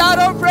a shout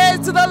of praise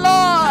to the Lord.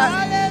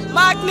 Hallelujah.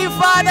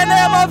 Magnify the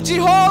name of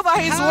Jehovah.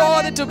 He's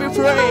worthy to be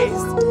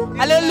praised.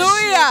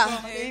 Hallelujah.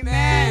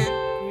 Amen.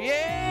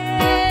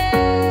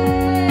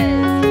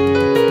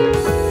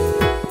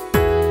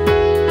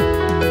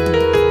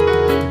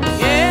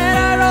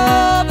 Creator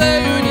of the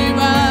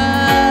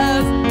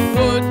universe,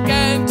 what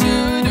can't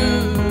you do?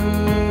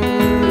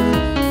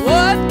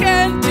 What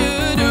can't you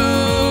do,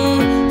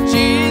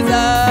 Jesus?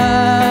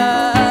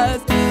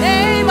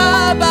 Name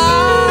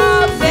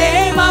above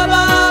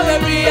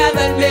every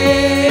other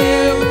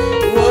name.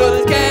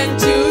 What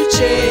can't you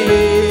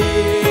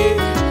change?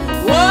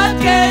 What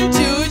can't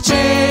you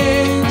change?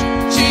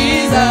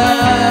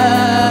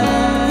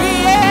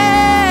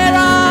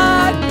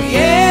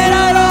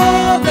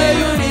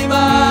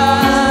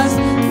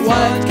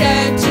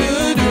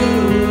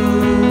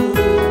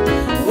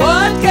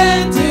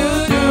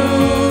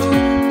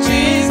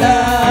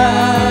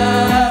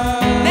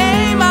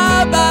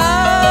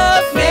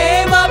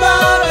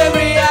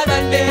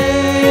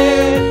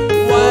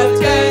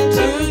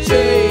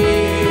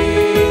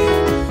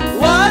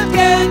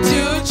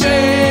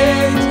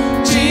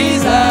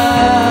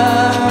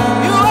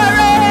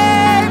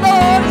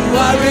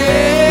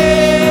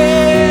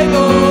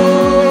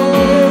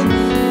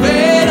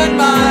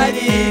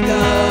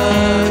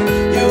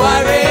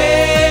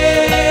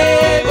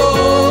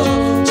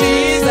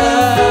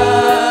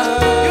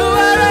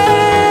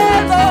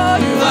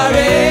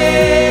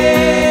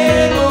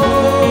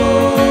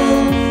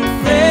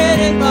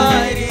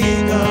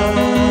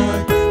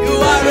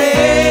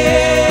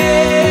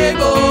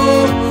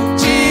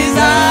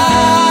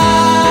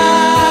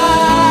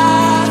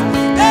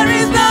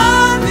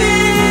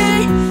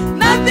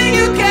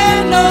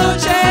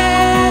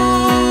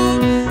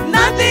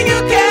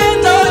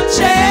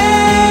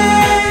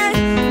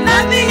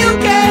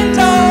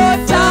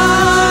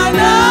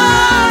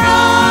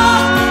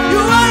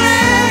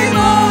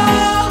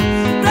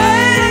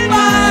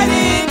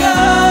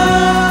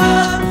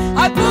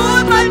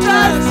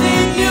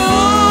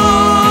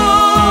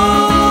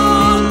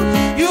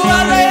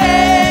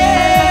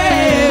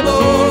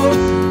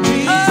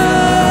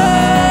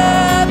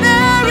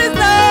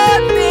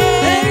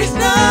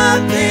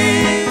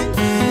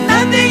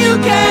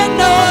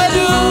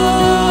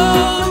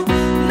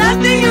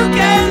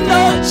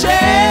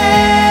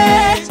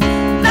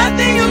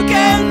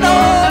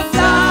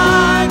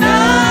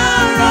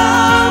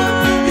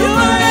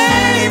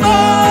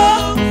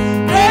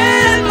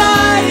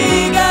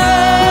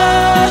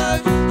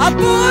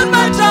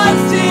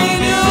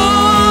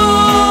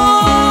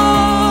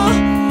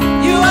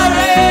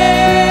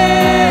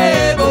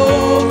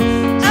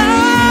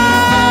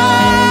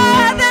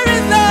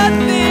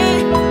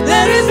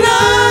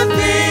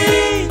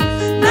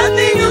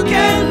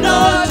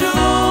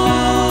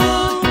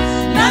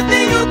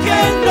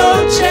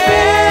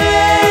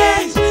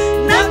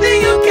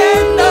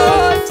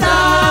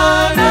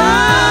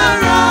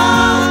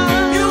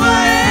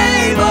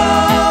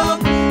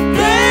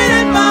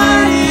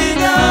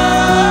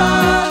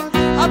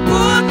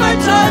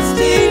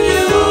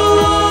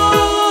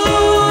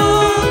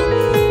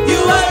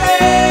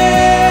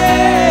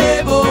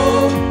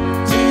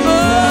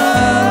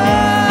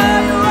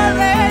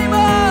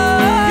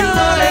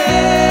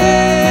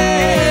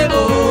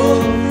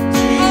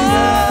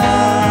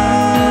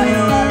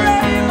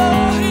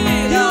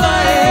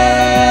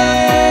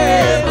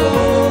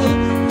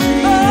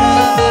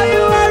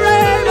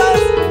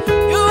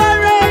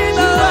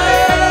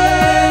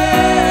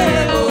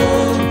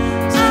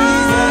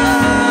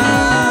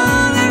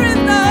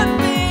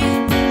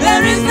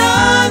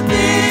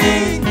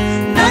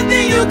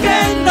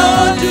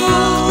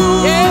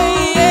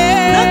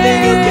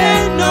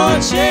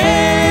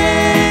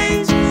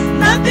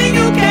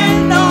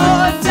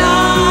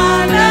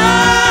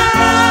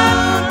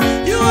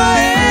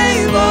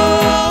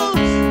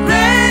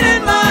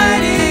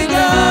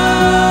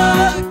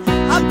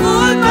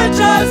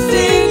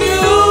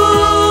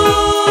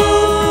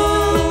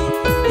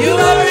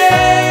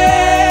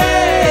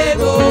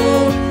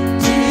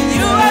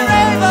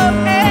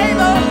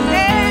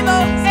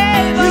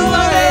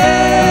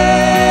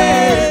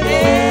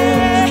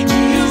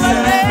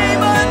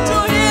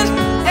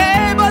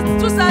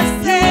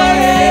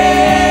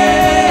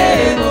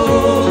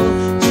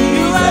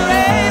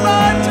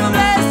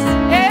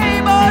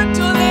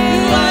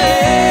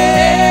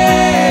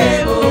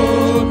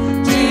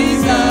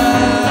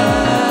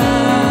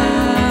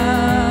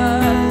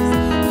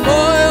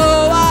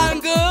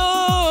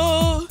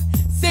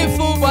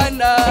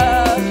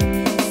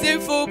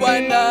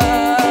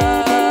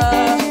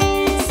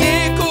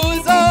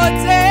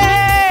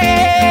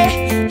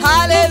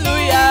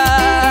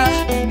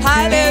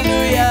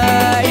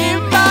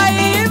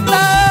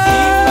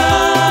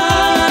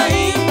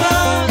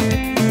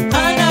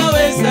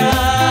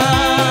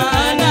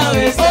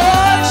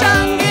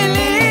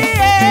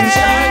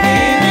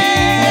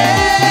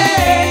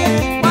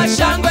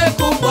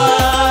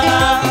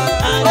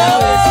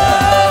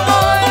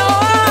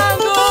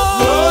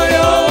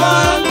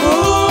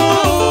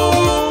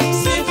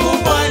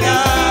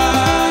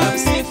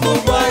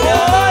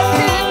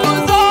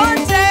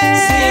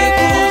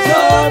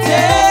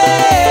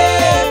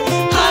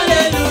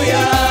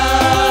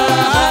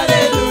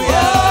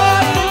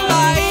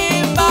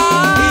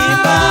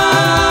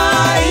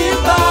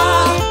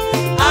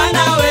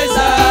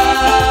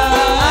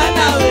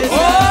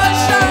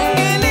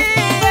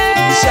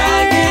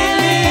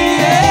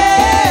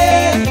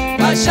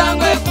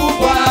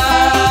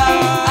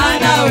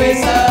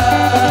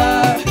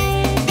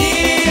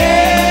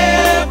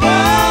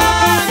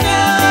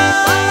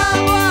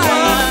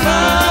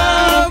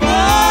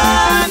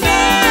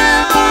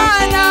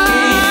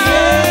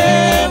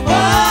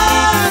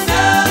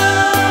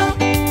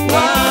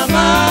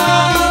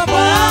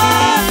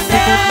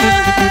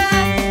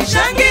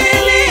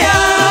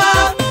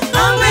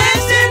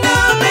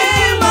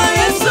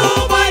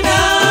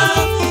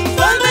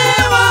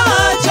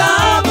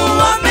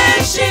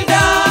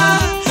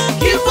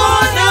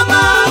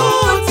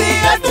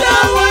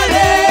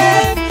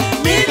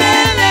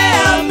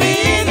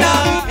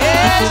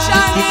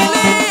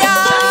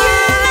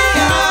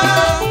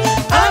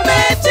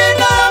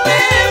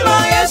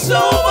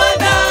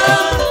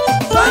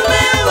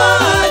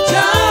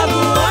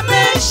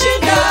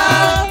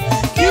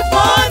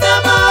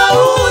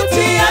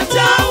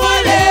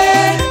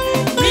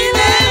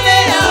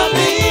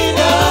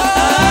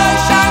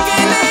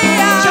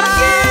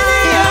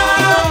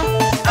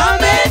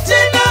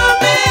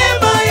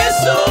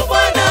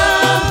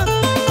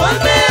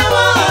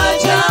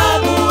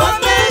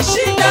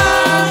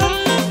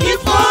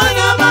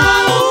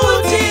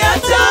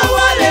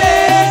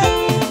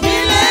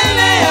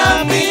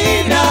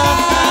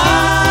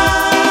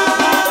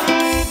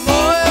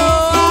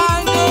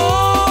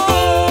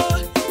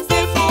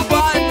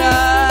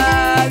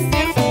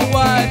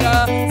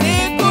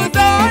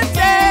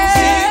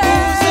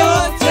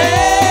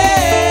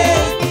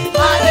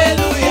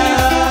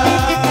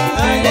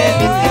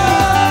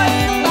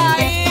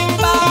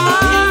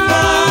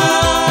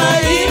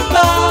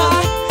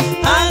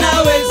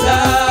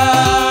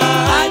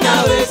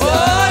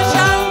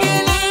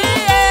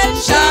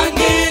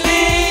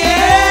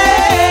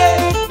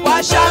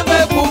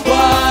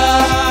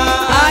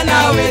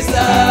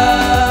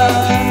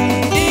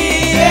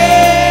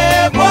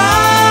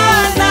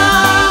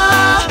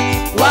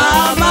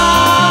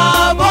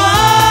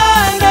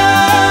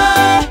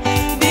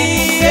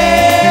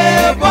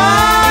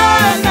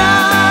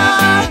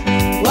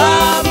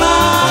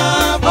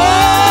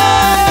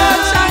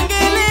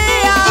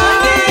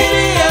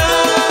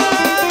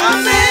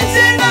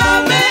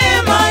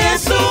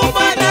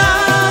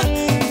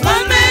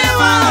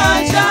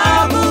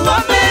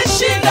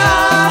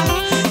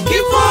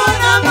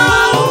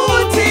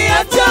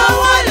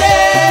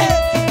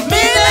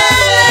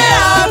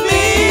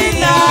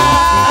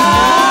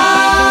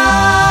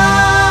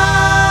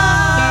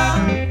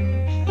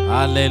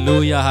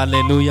 Hallelujah,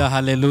 hallelujah,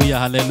 hallelujah,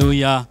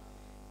 hallelujah.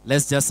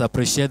 Let's just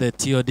appreciate the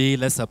TOD.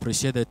 Let's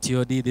appreciate the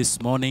TOD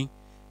this morning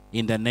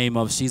in the name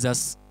of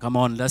Jesus. Come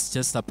on, let's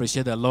just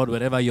appreciate the Lord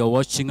wherever you're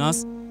watching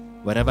us,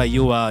 wherever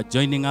you are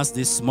joining us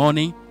this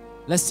morning.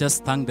 Let's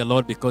just thank the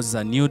Lord because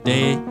it's a new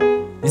day.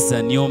 This is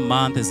a new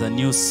month. It's a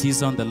new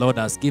season the Lord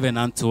has given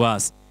unto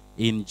us.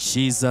 In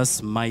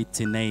Jesus'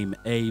 mighty name,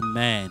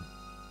 amen.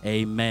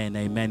 Amen,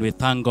 amen. We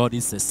thank God.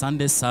 It's a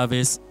Sunday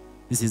service.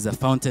 This is the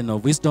Fountain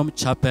of Wisdom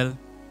Chapel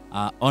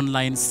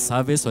online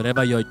service.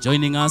 Wherever you're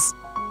joining us,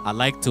 I'd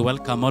like to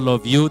welcome all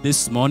of you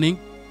this morning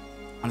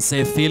and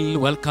say, feel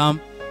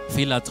welcome,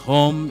 feel at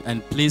home,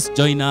 and please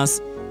join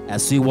us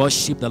as we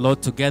worship the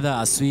Lord together,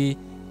 as we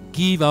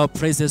give our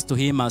praises to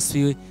Him, as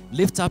we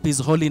lift up His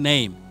holy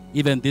name,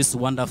 even this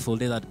wonderful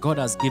day that God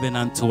has given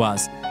unto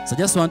us. So I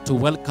just want to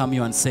welcome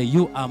you and say,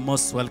 you are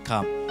most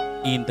welcome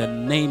in the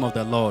name of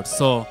the Lord.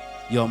 So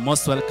you're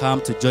most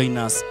welcome to join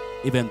us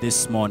even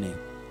this morning.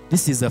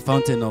 This is the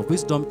Fountain of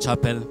Wisdom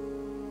Chapel.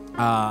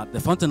 The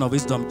Fountain of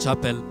Wisdom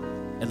Chapel,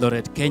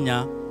 Kapsoya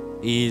Kenya,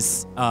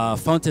 is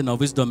Fountain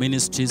of Wisdom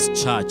Ministries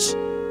Church.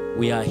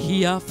 We are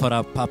here for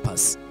a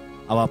purpose.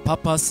 Our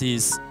purpose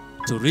is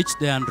to reach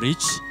the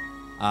unreached,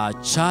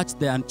 church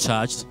the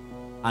unchurched,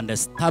 and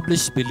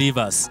establish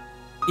believers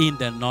in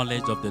the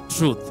knowledge of the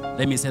truth.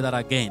 Let me say that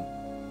again.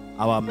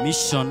 Our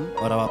mission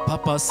or our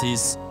purpose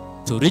is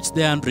to reach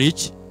the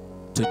unreached,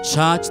 to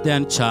church the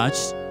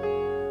unchurched,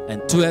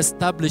 and to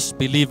establish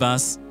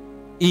believers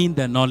in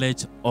the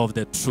knowledge of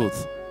the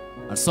truth.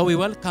 And so we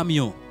welcome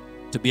you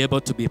to be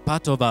able to be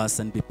part of us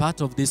and be part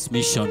of this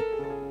mission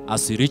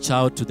as we reach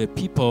out to the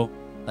people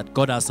that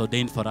God has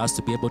ordained for us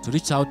to be able to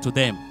reach out to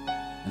them.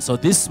 And so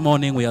this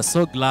morning we are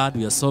so glad,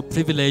 we are so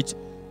privileged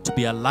to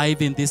be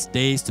alive in these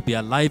days, to be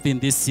alive in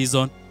this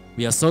season.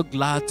 We are so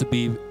glad to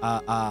be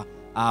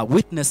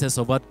witnesses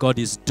of what God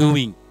is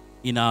doing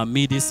in our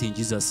midst in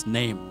Jesus'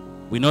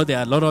 name. We know there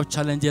are a lot of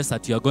challenges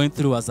that you are going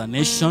through as a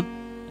nation,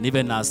 and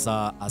even as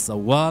a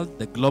world,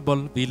 the global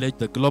village,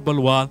 the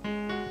global world.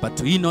 But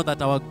we know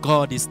that our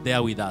God is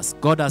there with us.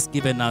 God has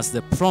given us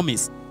the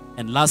promise.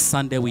 And last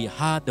Sunday we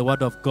heard the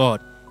word of God.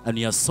 And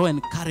we are so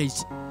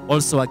encouraged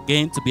also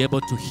again to be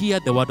able to hear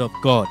the word of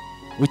God,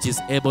 which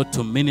is able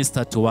to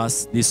minister to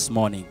us this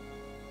morning.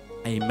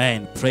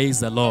 Amen. Praise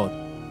the Lord.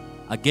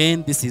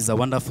 Again, this is a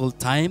wonderful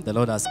time the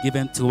Lord has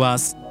given to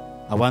us.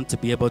 I want to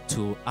be able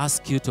to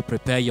ask you to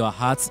prepare your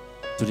hearts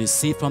to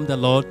receive from the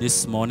Lord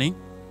this morning.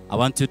 I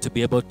want you to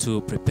be able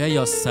to prepare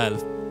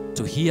yourself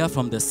to hear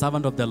from the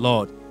servant of the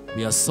Lord.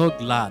 We are so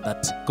glad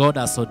that God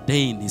has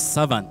ordained His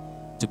servant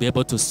to be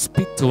able to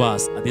speak to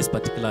us at this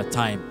particular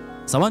time.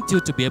 So I want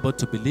you to be able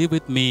to believe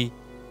with me,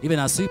 even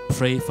as we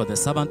pray for the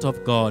servant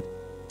of God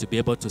to be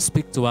able to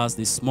speak to us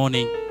this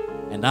morning.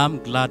 And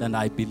I'm glad and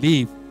I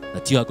believe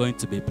that you are going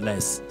to be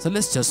blessed. So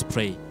let's just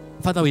pray.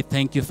 Father, we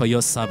thank you for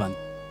your servant.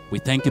 We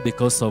thank you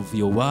because of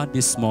your word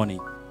this morning.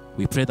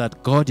 We pray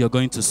that, God, you're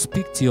going to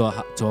speak to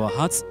our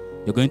hearts.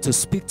 You're going to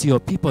speak to your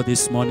people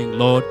this morning,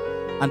 Lord,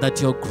 and that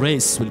your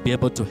grace will be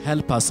able to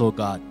help us, oh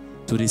God,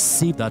 to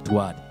receive that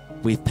word.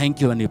 We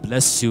thank you and we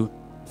bless you,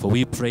 for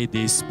we pray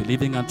this,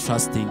 believing and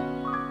trusting.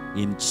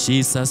 In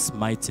Jesus'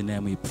 mighty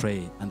name we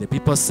pray. And the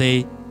people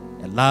say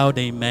a loud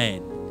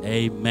amen,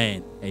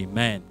 amen,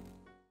 amen.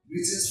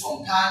 Greetings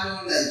from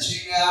Kano,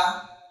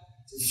 Nigeria,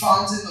 to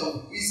Fountain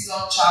of Wisdom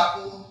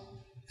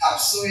Chapel,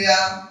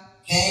 Kapsoya,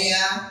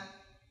 Kenya,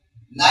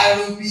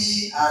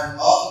 Nairobi, and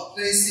other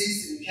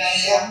places in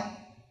Kenya.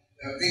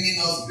 They're bringing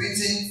us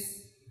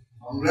greetings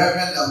from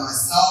Reverend and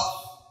myself,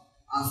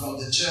 and from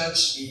the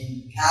church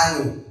in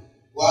Kano.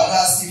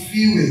 Wada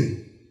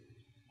Sifiwe.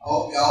 I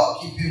hope you're all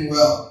keeping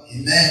well.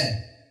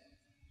 Amen.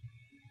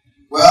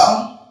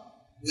 Well,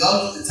 we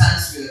all know the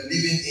times we are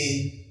living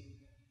in,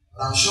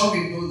 but I'm sure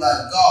we know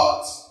that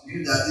God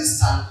knew that this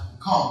time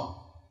would come.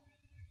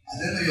 I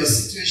don't know your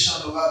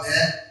situation over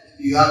there.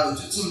 Maybe you have a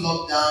total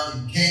lockdown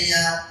in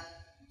Kenya,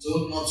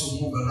 told not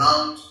to move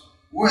around.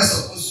 We were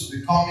supposed to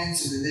be coming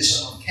to the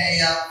nation of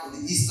Kenya for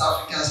the East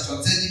African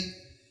Strategic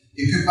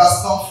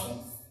Equippers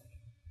Conference,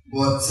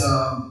 but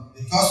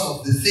because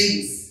of the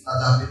things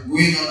that have been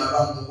going on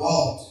around the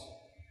world,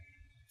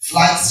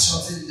 flights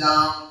shutting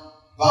down,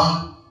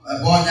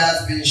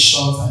 borders being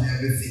shut and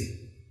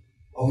everything.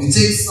 But we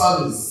take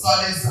solace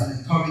and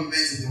encouragement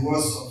in the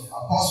words of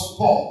Apostle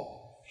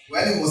Paul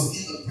when he was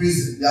in the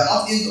prison. We are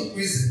not in the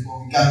prison,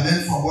 but we can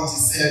learn from what he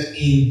said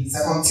in 2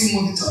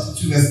 Timothy chapter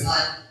 2 verse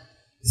 9.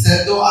 He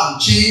said, though I'm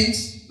chained,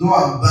 though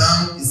I'm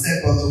bound, he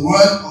said, but the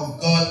word of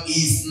God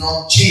is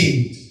not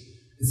chained.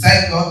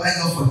 Thank God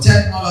for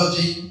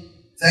technology.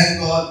 Thank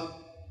God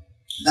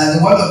that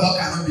the word of God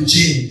cannot be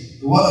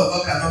chained. The word of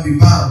God cannot be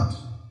bound.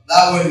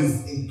 That word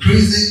is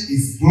increasing,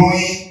 is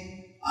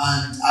growing,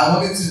 and I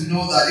want you to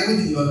know that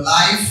even in your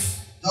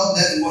life, don't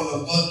let the word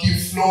of God keep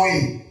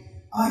flowing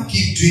and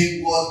keep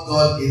doing what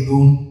God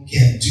alone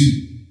can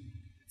do.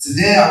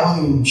 Today I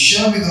want to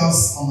share with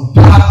us on the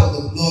path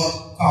of the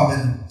blood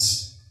covenant.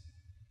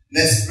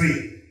 Let's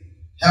pray.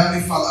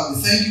 Heavenly Father,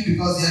 we thank you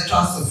because the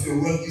entrance of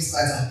your word gives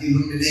light and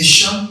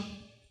illumination.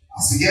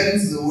 As we get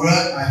into the word,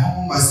 I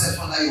humble myself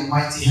under your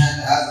mighty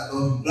hand. I ask the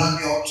Lord to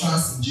grant me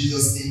utterance in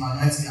Jesus' name,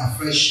 anoint me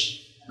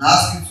afresh, and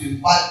ask you to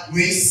impart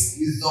grace,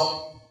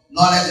 wisdom,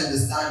 knowledge,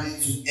 understanding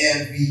to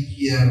every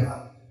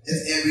hearer.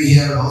 Let every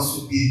hearer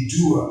also be a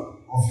doer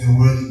of your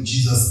word in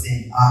Jesus'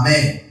 name.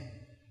 Amen.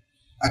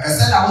 Like I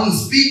said, I want to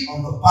speak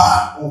on the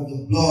part of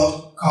the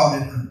blood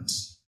covenant.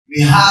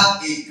 We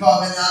have a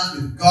covenant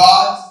with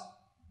God.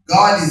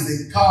 God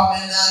is a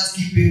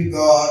covenant-keeping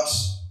God.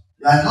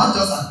 You are not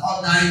just an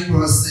ordinary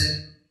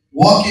person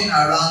walking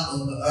around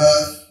on the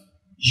earth.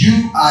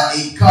 You are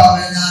a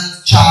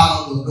covenant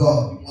child of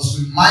God. You must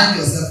remind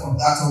yourself of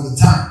that all the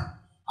time.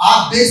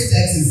 Our base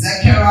text is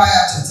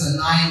Zechariah chapter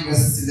 9,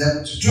 verses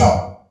 11 to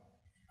 12.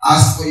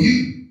 As for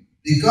you,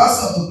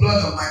 because of the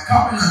blood of my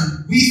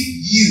covenant with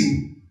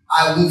you,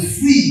 I will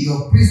free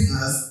your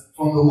prisoners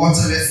from the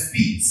waterless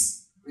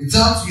pits.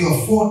 Return to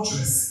your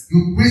fortress,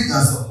 you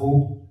prisoners of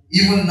hope.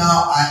 Even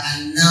now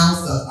I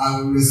announce that I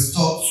will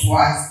restore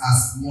twice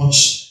as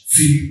much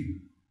to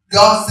you.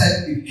 God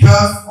said,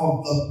 because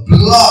of the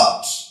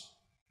blood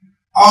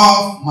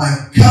of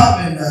my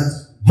covenant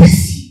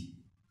with you.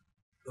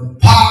 The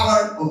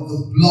power of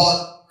the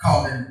blood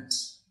covenant.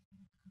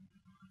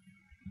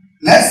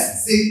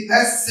 Let's say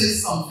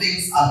some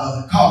things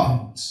about the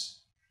covenant.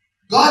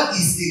 God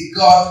is a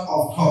God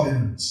of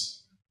covenant.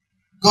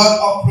 God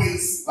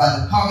operates by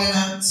the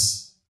covenant.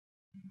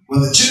 When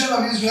the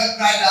children of Israel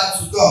cried out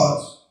to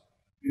God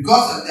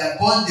because of their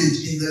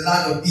bondage in the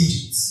land of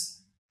Egypt,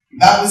 the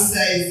Bible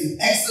says in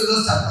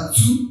Exodus chapter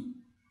 2,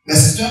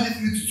 verses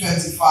 23 to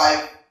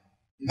 25,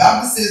 the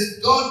Bible says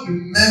God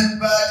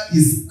remembered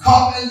his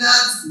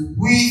covenant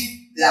with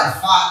their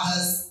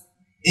fathers,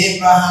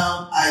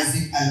 Abraham,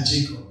 Isaac, and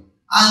Jacob.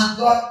 And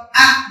God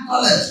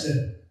acknowledged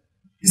them.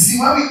 You see,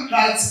 when we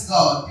cry to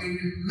God, he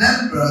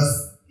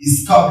remembers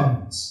his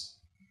covenant.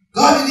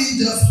 God didn't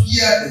just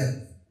hear them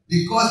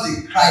because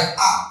they cried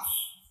out,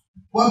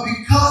 but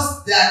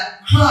because their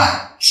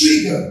cry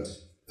triggered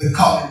the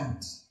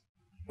covenant.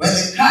 When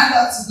they cried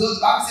out to God, the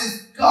Bible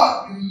says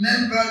God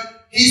remembered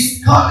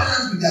his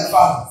covenant with their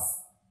fathers.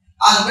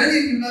 And when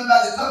he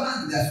remembered the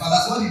covenant with their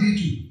fathers, what did he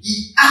do?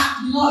 He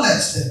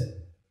acknowledged them.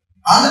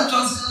 Another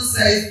translation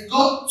says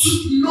God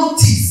took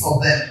notice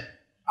of them.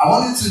 I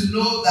want you to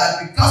know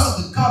that because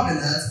of the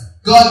covenant,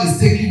 God is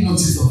taking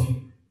notice of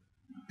you.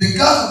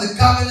 Because of the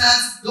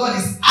covenant, God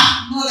is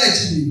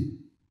acknowledging you.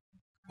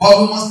 But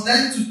we must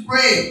learn to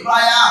pray,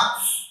 cry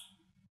out.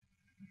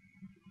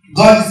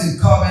 God is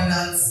a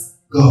covenant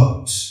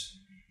God.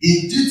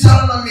 In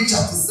Deuteronomy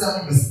chapter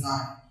 7 verse 9,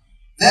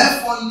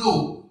 therefore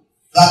know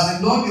that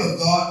the Lord your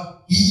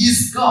God, he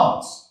is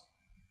God,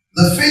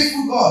 the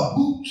faithful God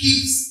who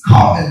keeps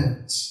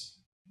covenant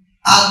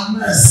and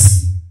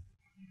mercy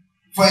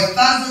for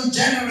 1,000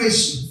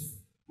 generations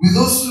with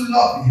those who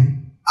love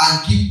him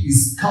and keep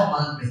his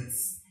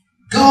commandments.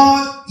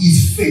 God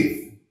is faithful.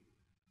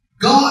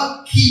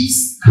 God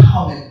keeps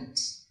covenant.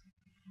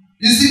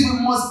 You see,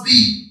 we must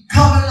be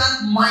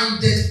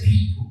covenant-minded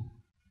people.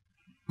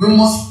 We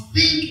must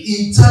think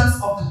in terms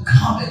of the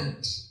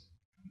covenant.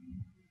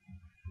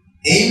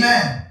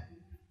 Amen.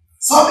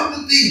 Some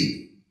people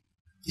think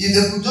if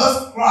they could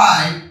just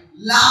cry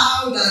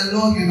loud and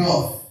long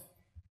enough,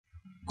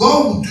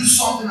 God will do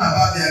something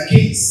about their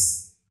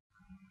case.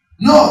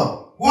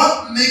 No.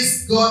 What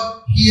makes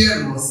God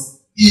hear us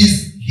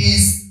is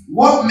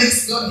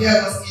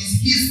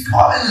his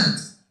covenant.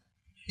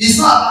 It's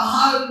not about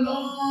how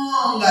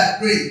long I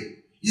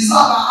pray. It's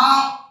not about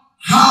how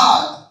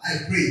hard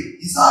I pray.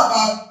 It's not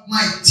about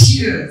my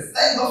tears.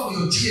 Thank God for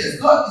your tears.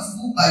 God is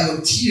moved by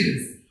your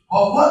tears.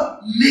 But what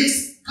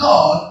makes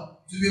God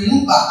to be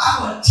moved by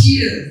our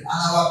tears and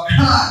our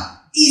cry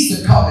is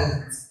the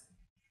covenant.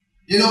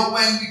 You know,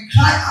 when we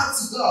cry out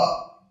to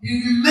God,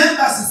 he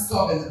remembers his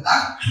covenant.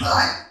 That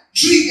cry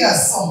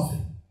triggers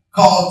something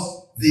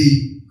called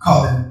the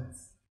covenant.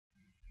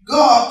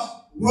 God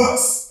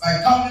works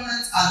by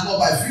covenant and not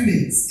by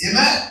feelings.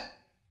 Amen.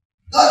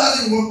 God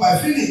doesn't work by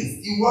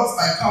feelings. He works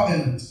by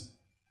covenant.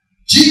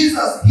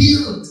 Jesus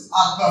healed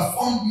and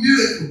performed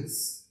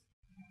miracles,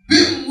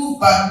 being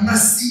moved by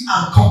mercy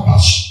and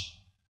compassion.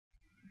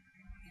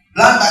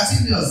 Blind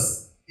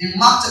Bartimaeus, in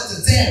Mark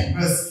chapter 10,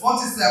 verse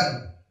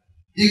 47,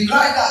 he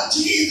cried out,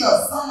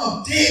 Jesus, Son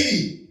of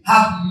David,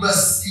 have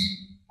mercy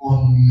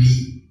on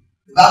me.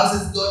 The Bible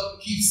says God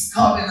keeps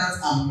covenant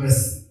and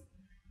mercy.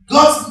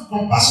 God's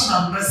compassion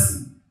and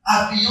mercy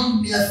are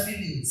beyond mere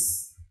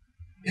feelings.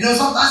 You know,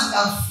 sometimes you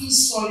can feel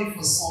sorry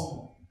for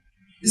someone.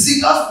 You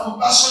see, God's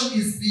compassion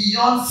is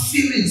beyond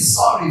feeling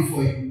sorry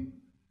for you.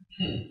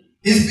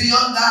 It's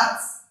beyond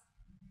that.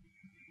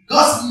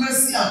 God's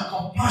mercy and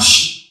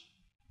compassion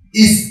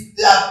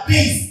they are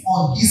based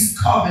on his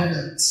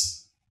covenant.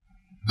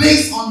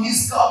 Based on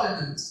his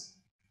covenant.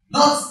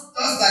 Not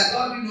just like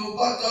God,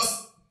 God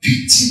just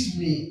pitied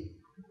me.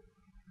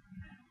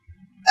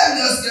 Let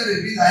me just get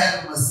a bit ahead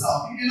of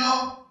myself.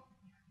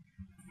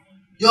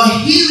 Your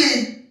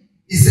healing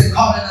is a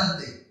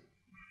covenant thing.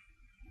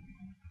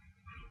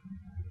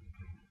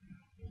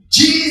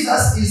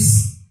 Jesus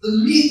is the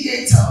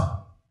mediator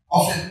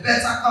of a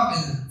better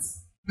covenant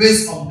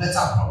based on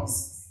better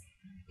promises.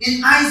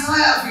 In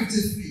Isaiah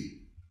 53,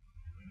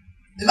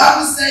 the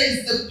Bible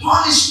says the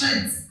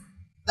punishment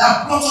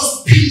that brought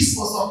us peace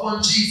was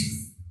upon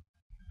Jesus.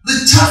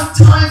 The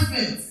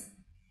chastisement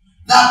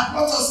that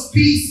brought us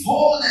peace,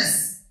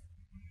 wholeness,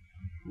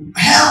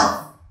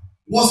 health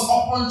was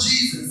upon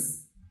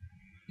Jesus.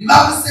 The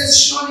Bible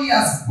says, surely he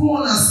has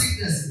borne our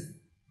sicknesses,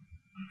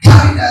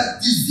 carried our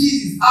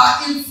diseases,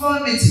 our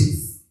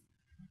infirmities.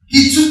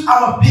 He took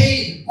our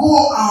pain,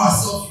 bore our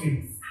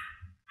sufferings.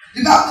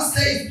 The Bible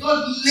says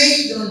God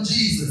laid on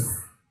Jesus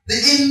the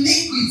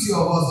iniquity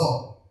of us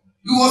all.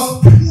 He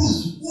was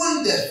bruised,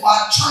 wounded for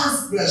our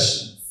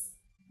transgressions.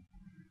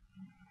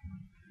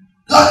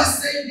 God is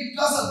saying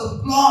because of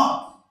the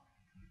blood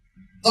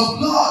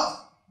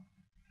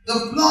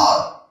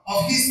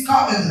of his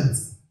covenant.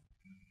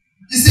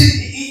 You see,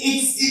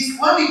 it's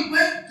when we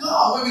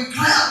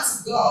cry out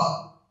to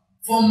God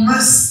for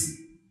mercy,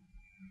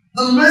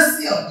 the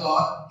mercy of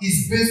God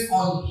is based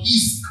on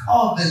his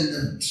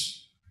covenant,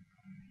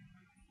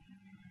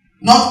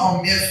 not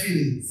on mere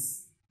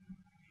feelings.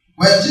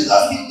 When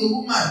Jesus healed the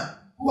woman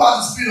who had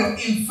the spirit of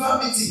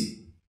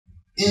infirmity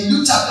in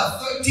Luke chapter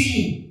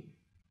 13,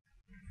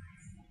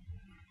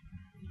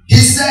 he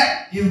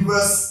said in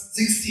verse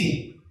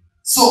 16,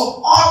 so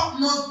ought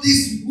not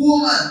this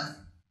woman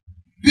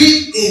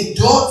be a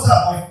daughter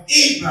of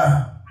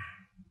Abraham,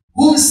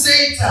 whom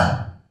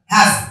Satan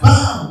has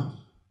bound,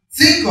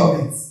 think of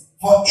it,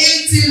 for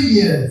 18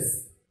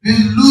 years,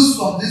 been loosed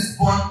from this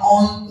bond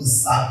on the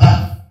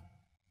Sabbath.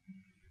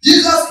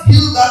 Jesus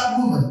healed that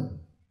woman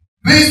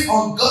based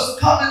on God's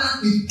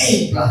covenant with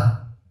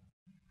Abraham.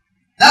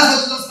 That's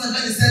what Jesus meant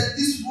when he said,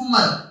 this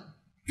woman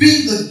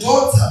being the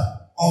daughter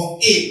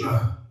of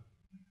Abraham.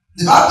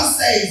 The Bible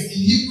says in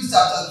Hebrews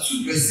chapter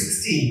 2 verse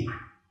 16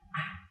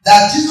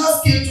 that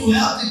Jesus came to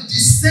help the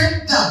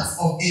descendants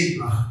of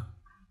Abraham.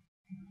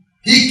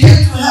 He came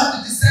to help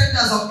the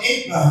descendants of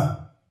Abraham.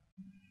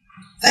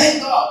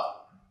 Thank God.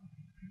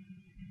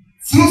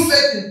 Through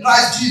faith in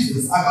Christ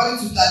Jesus, according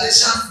to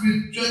Galatians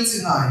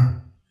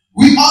 3:29,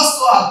 we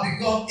also have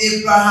become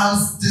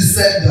Abraham's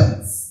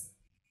descendants.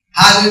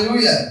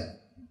 Hallelujah.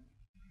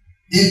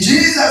 If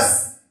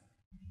Jesus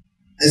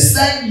is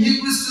saying in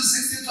Hebrews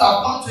 2:16 to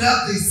have come to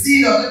help the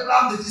seed of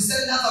Abraham, the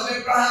descendants of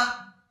Abraham,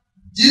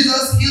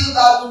 Jesus healed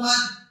that woman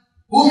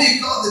whom he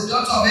called the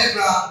daughter of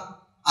Abraham.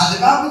 And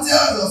the Bible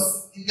tells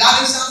us in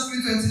Galatians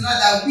 3:29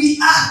 that we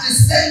are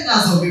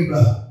descendants of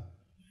Abraham.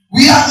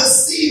 We are the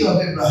seed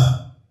of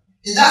Abraham.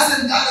 And that's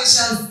in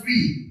Galatians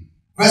 3,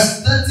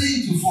 verse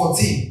 13 to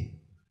 14.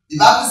 The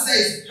Bible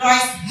says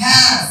Christ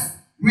has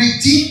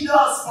redeemed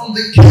us from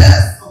the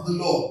curse of the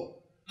law,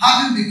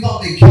 having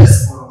become a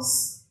curse for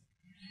us.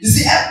 You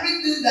see,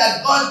 everything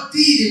that God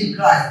did in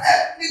Christ,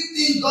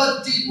 everything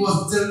God did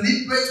was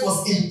deliberate,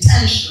 was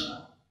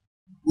intentional,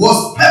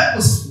 was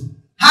purposeful,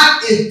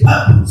 had a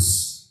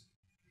purpose.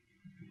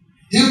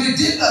 He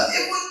redeemed us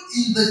even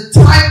in the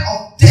time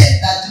of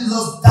death that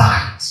Jesus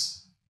died.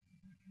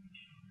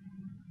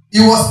 He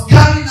was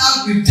carrying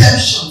out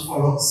redemption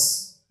for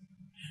us.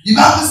 The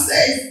Bible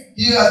says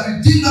he has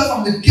redeemed us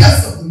from the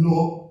curse of the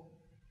law,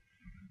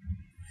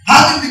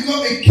 having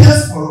become a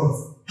curse for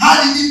us.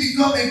 How did he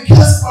become a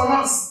curse for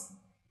us?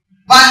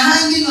 By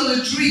hanging on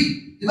a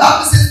tree. The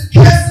Bible says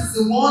curse is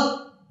the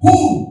one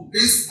who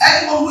is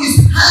anyone who is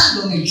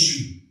hanged on a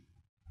tree.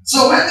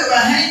 So when they were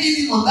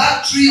hanging him on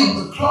that tree on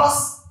the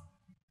cross,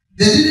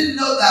 they didn't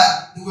know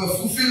that they were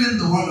fulfilling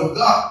the word of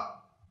God.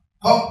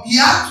 But he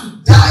had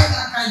to die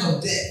that kind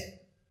of death.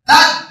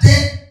 That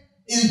death,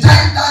 in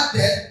dying that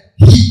death,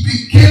 he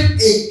became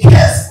a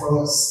curse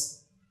for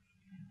us.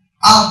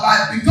 And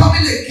by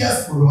becoming a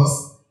curse for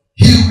us,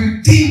 he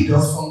redeemed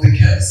us from the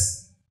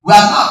curse. We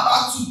are not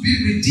about to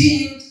be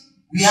redeemed.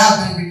 We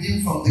have been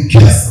redeemed from the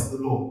curse of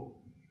the law.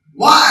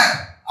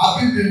 Why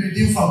have we been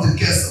redeemed from the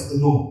curse of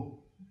the law?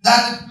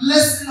 That the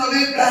blessing of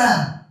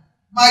Abraham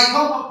might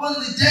come upon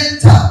the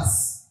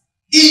Gentiles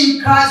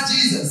in Christ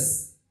Jesus.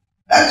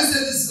 Let me say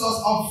this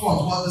was up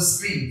front, what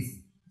this means.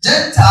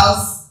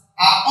 Gentiles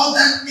are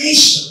other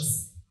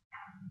nations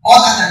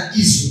other than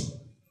Israel.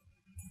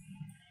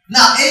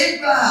 Now,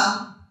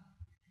 Abraham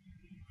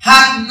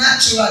had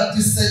natural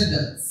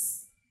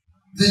descendants.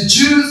 The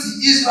Jews,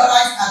 the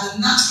Israelites, are the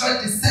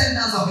natural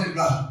descendants of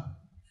Abraham.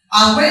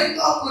 And when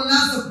God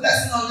pronounced the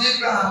blessing on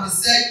Abraham, he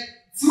said,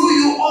 through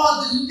you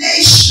all the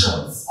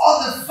nations,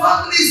 all the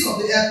families of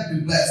the earth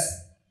will be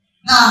blessed.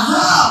 Now,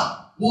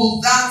 how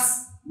will that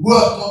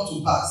word come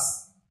to pass?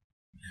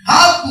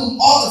 How could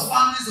all the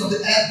families of the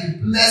earth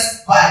be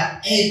blessed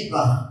by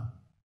Abraham?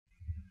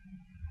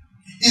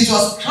 It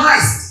was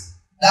Christ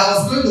that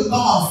was going to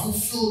come and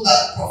fulfill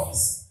that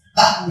prophecy,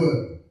 that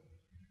word.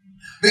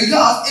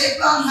 Because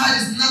Abraham had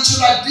his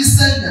natural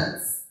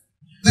descendants,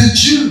 the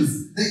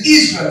Jews, the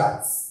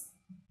Israelites.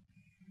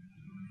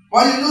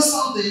 But you know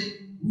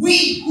something?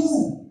 We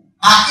who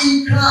are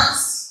in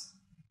Christ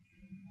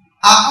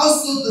are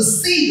also the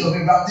seed of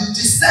Abraham, the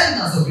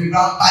descendants of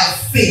Abraham by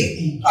faith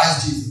in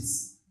Christ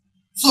Jesus.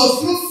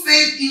 So through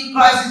faith in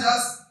Christ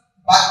Jesus,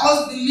 By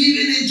us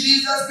believing in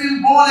Jesus,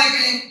 being born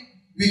again,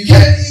 we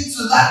get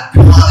into that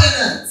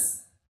covenant.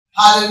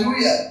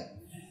 Hallelujah.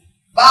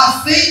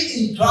 By faith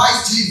in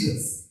Christ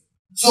Jesus.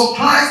 So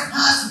Christ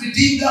has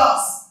redeemed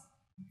us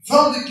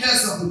from the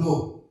curse of the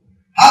law,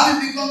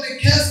 having become a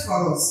curse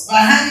for us by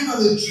hanging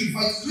on the tree.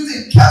 For it is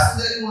written, "Cursed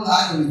is anyone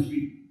that hangs on the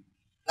tree."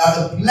 That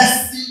the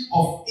blessing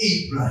of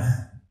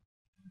Abraham,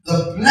 the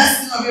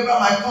blessing of Abraham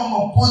might come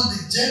upon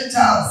the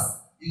Gentiles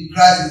in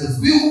Christ Jesus.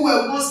 We who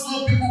were once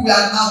no people, we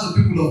are now the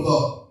people of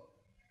God.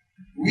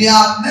 We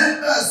are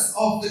members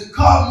of the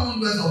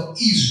Commonwealth of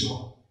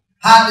Israel.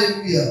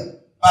 Hallelujah.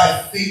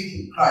 By faith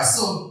in Christ.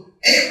 So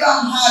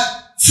Abraham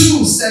had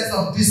two sets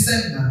of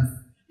descendants.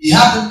 He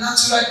had the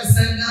natural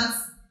descendants,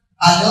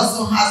 and he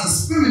also has the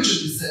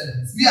spiritual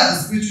descendants. We are the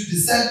spiritual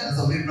descendants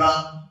of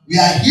Abraham. We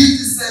are his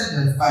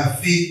descendants by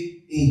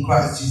faith in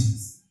Christ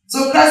Jesus.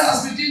 So Christ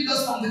has redeemed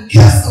us from the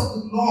curse of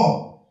the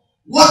law.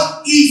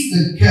 What is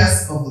the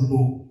curse of the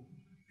law?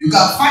 You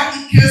can find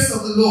the curse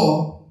of the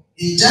law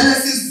in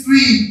Genesis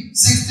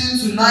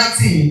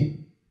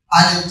 3:16-19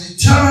 and in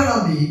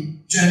Deuteronomy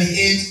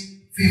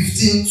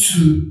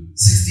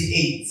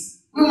 28:15-68.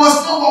 We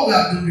must know what we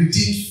have been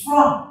redeemed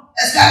from,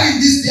 especially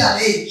in this day and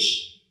age.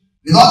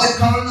 With all the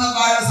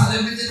coronavirus and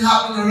everything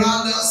happening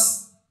around us,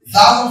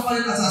 1,000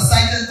 falling at our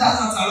side,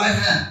 10,000 at our right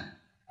hand.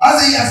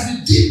 As he has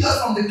redeemed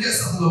us from the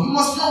curse of the law, we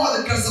must know what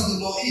the curse of the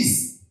law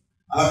is.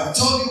 And like I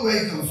told you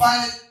where you can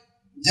find it,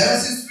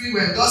 Genesis 3,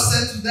 where God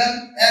said to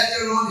them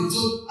earlier on, he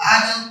told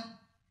Adam,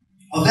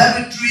 "Of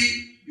every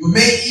tree you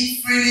may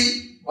eat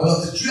freely, but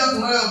of the tree of the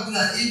knowledge of good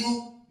and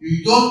evil,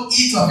 you don't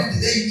eat of it. The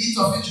day you eat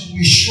of it, you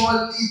will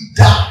surely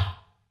die.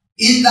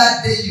 In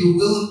that day you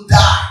will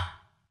die."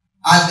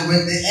 And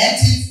when they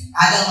ate it,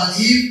 Adam and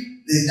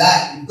Eve, they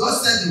died. If God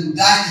said they would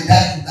die, they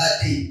died in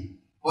that day.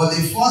 But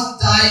they first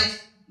died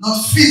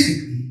not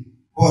physically,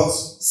 but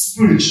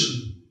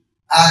spiritually.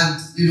 And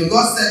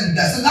God said they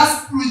died. So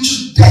that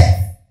spiritual death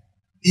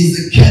is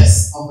the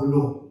curse of the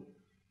law.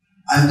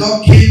 And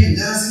God came in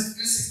Genesis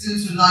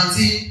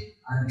 3:16-19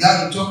 and began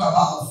to talk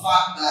about the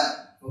fact that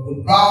from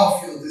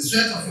the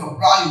sweat of your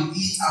brow you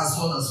eat, and so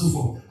on and so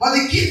forth. But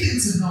the key thing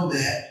to know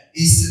there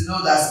is to know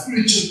that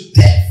spiritual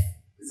death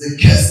is a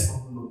curse of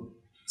the law.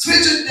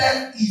 Spiritual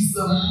death is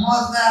the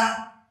mother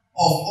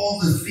of all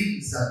the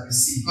things that we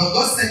see. But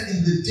God said,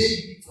 in the day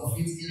you eat of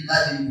it, in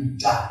that day you will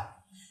die.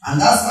 And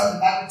that's what the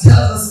Bible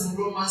tells us in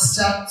Romans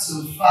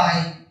chapter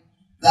 5,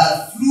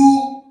 that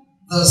through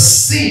the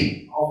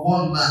sin of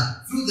one man,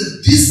 through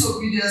the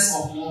disobedience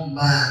of one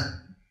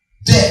man,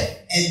 death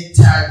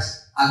entered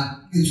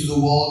into the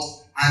world,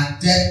 and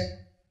death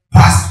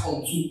passed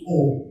on to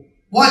all.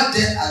 What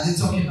death are they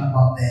talking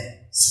about there?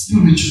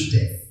 Spiritual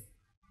death.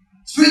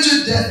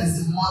 Spiritual death is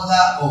the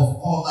mother of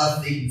all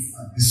other things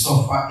that we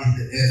suffer in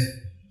the earth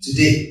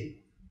today.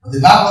 But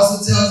the Bible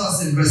also tells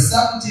us in verse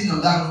 17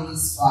 of that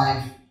Romans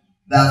 5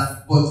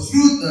 that, but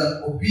through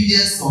the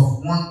obedience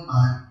of one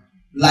man,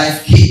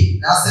 life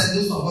came. That said,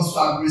 those of us who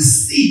have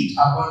received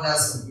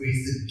abundance of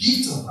grace, the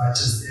gift of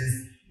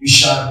righteousness, we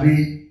shall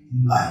reign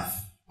in life.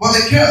 But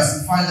the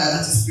curse, we find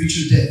that is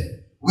spiritual death.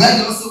 Where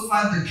you also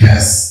find the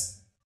curse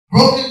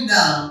broken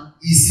down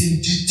is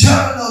in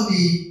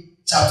Deuteronomy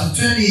chapter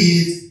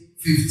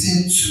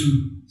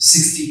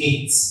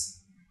 28:15-68.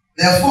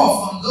 Therefore,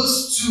 from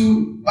those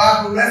two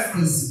Bible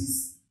references,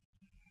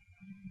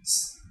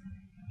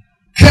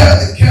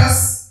 the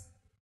curse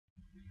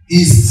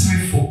is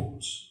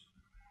threefold.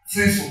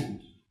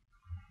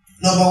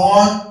 Number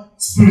one,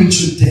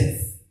 spiritual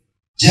death.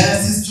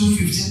 Genesis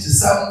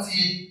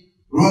 2:15-17,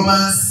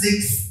 Romans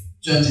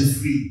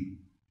 6:23.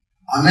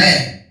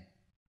 Amen.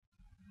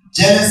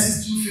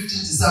 Genesis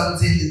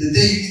 2:15-17, in the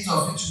day you eat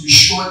of it, you will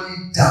surely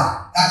die.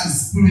 That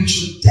is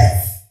spiritual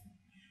death.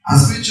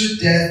 And spiritual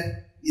death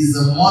is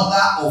the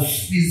mother of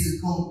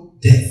physical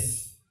death.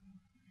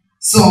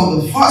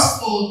 So the first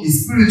fold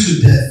is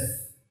spiritual death.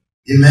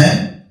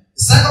 Amen.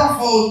 The second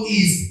fold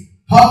is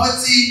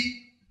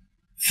poverty,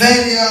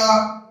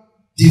 failure,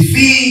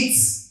 defeat,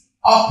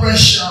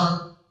 oppression.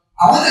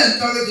 I want to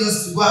encourage us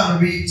to go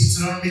and read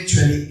Deuteronomy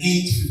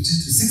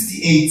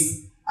 28:15-68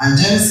 and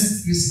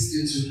Genesis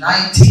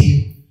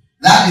 3:16-19.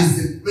 That is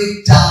the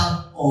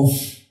breakdown of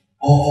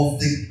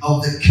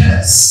the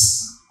curse,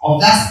 of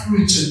that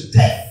spiritual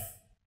death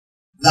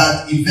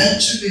that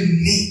eventually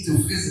leads to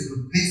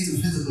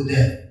physical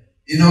death.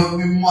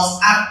 We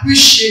must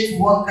appreciate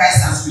what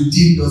Christ has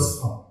redeemed us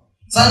from.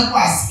 Some people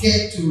are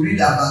scared to read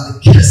about the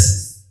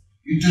curses.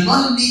 You do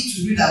not need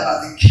to read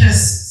about the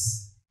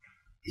curses.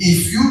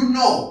 If you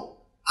know,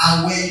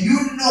 and when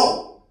you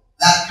know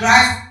that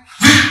Christ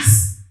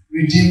has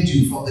redeemed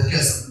you from the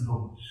curse of the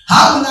law,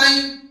 how would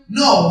I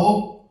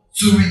know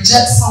to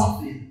reject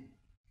something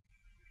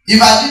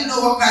if I didn't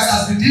know what Christ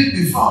has redeemed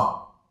me from?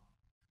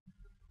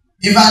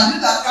 If I knew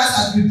that Christ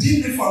has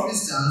redeemed me, for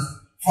instance,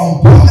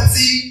 from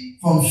poverty,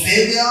 from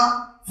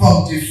failure,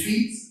 from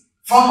defeat,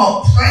 from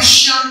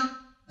oppression,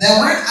 then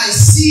when I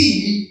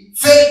see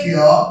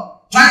failure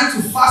trying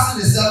to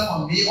fasten itself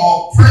on me,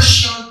 or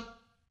oppression,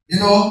 the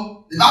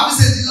Bible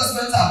says Jesus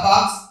went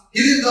about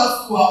even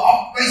those who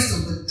are oppressed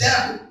of the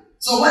devil.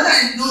 So when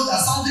I know that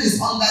something is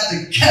under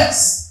the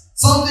curse,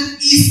 something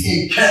is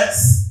a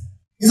curse,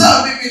 instead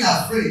of me being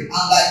afraid,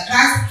 I'm like,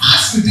 Christ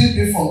has redeemed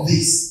me from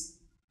this.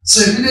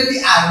 So immediately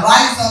I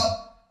rise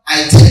up,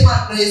 I take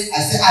my place, I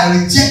say,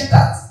 I reject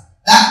that.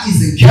 That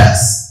is a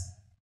curse.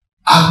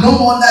 I'm no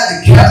more under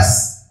the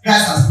curse.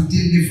 Christ has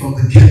redeemed me from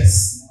the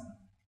curse.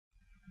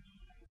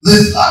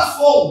 The third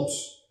fold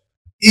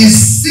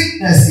is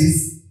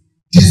sicknesses,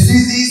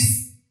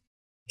 diseases,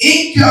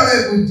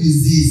 incurable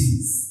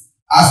diseases.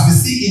 As we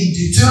see in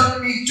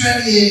Deuteronomy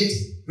 28,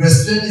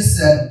 verse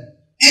 27,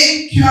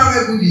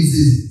 incurable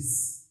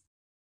diseases.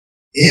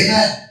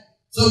 Amen.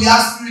 So we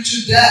have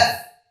spiritual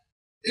death.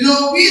 You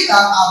know, we that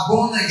are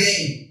born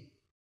again,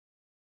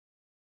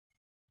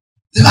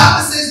 the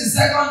Bible says the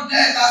second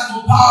death has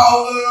no power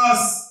over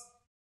us.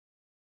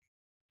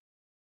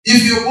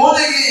 If you're born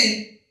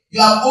again, you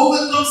have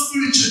overcome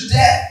spiritual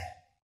death.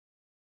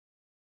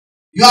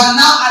 You are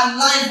now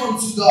alive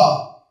unto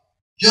God.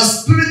 Your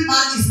spirit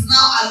man is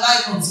now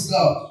alive unto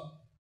God.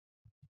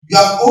 You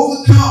have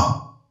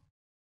overcome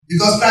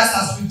because Christ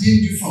has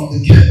redeemed you from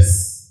the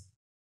curse.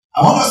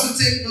 I want us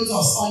to take note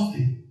of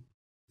something.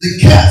 The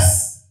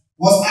curse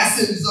was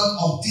as a result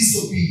of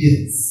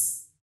disobedience.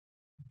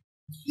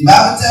 The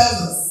Bible tells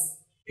us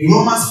in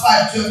Romans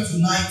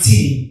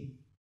 5:12-19,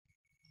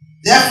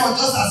 therefore,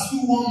 just as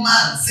through one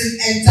man sin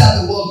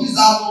entered the world, who is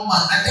that one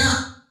man?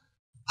 Adam.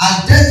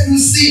 And death through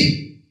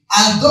sin,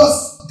 and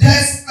thus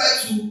death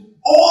spread to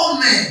all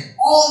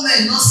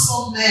men, not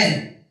some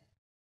men.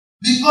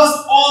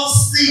 Because all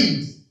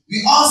sinned.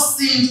 We all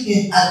sinned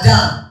in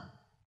Adam.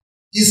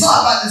 It's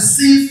not about the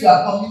sins we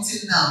are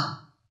committing now.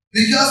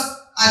 Because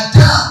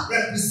Adam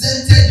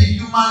represented the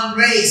human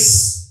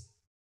race.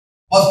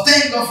 But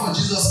thank God for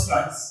Jesus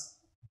Christ.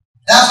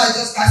 That's why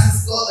Jesus Christ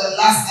is called the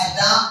last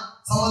Adam.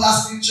 Some other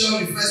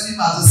scripture refers to him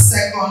as the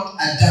second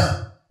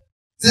Adam.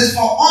 It says,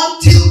 for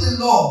until the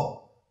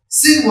law,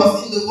 sin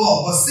was in the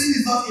world, but sin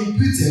is not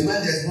imputed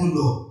when there is no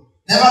law.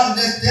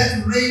 Nevertheless,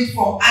 death reigned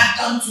from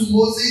Adam to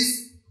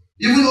Moses,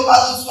 even over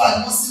those who had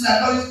not sinned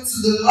according to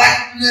the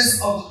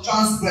likeness of the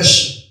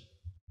transgression.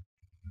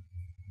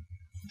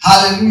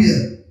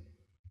 Hallelujah.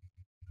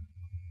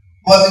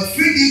 But the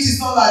free gift is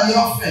not like the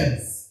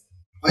offense.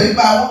 For if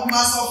by one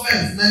man's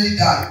offense many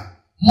died,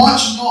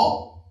 much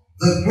more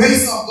the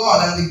grace of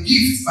God and the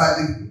gift by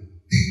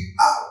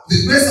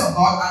the grace of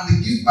God and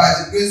the gift by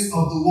the grace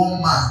of the one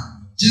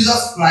man,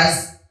 Jesus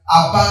Christ,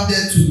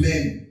 abounded to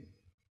many.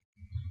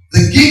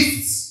 The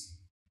gift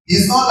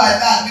is not like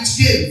that which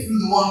came through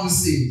the one who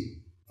sinned.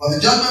 For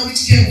the judgment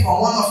which came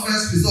from one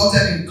offense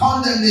resulted in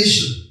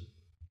condemnation,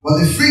 but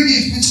the free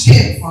gift which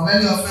came from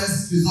many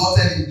offenses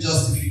resulted in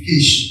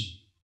justification.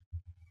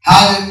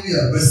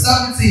 Hallelujah. Verse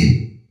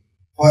 17.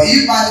 For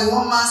if by the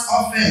one man's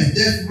offense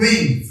death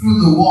reigned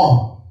through the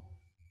one,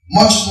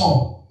 much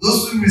more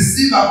those who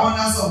receive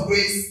abundance of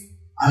grace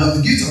and of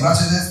the gift of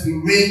righteousness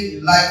will reign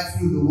in life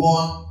through the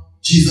one,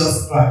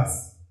 Jesus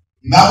Christ.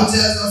 The Bible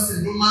tells us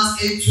in Romans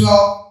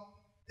 8:12,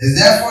 there's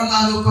therefore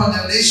now no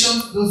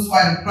condemnation to those who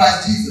are in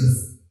Christ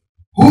Jesus,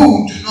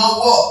 who do not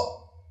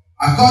walk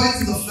according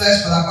to the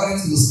flesh, but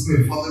according to the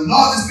Spirit. For the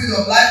law of the Spirit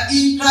of life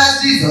in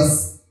Christ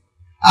Jesus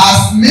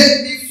has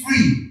made me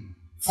free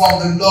from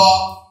the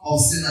law of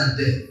sin and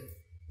death.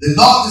 The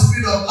law of the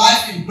Spirit of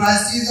life in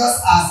Christ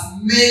Jesus has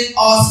made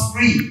us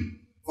free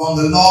from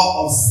the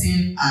law of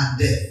sin and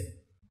death.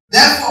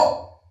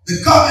 Therefore,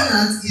 the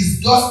covenant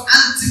is God's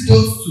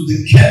antidote to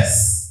the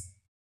curse.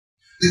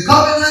 The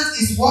covenant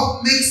is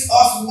what makes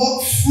us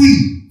walk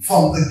free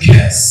from the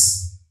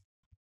curse.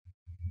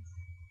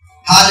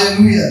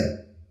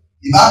 Hallelujah.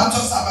 The Bible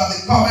talks about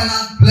the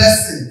covenant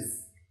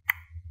blessings.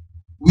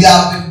 We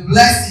have been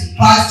blessed in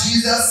Christ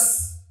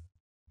Jesus.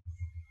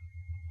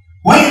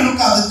 When you look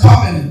at the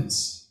covenant,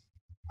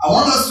 I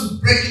want us to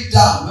break it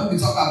down when we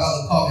talk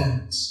about the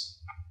covenant.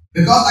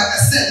 Because like I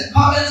said, the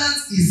covenant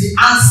is the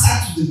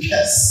answer to the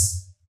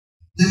curse.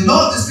 The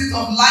law of the Spirit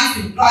of life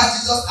in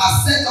Christ Jesus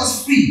has set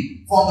us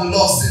free from the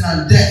law of sin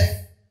and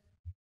death.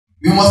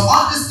 We must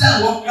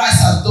understand what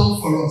Christ has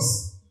done for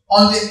us.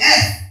 On the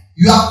earth,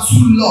 you have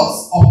two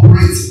laws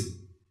operating.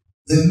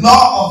 The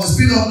law of the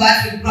Spirit of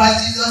life in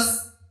Christ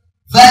Jesus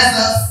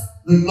versus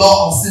the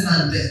law of sin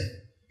and death.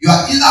 You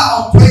are either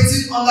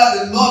operating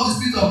under the law of the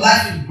Spirit of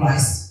life in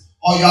Christ,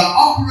 or you are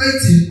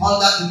operating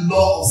under the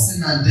law of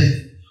sin and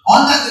death.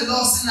 Under the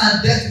law of sin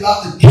and death, you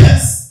have the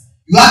curse.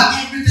 You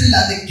have everything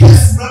that the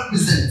curse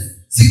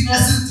represents.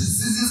 Sicknesses,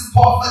 diseases,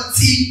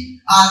 poverty,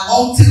 and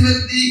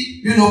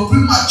ultimately,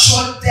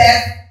 premature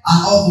death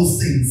and all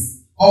those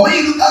things. But when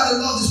you look at the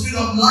law of the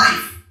Spirit of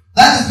life,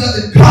 that is where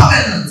the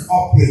covenant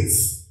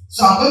operates.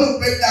 So I'm going to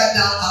break that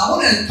down, and I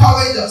want to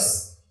encourage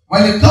us.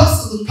 When it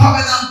comes to the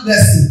covenant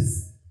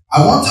blessings,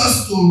 I want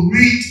us to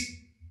read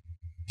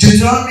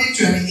Deuteronomy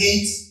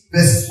 28,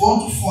 verses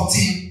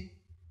 1-14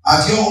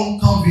 at your own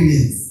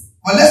convenience.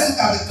 But let's look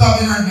at the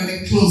covenant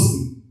very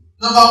closely.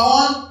 Number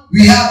one,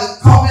 we have the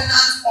covenant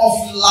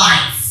of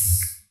life.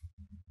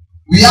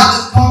 We have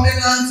the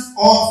covenant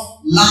of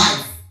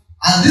life.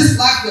 And this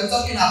life life we're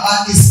talking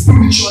about is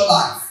spiritual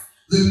life.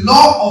 The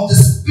law of the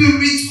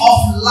spirit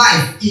of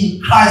life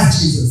in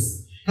Christ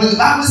Jesus. You know, the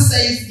Bible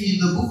says in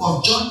the book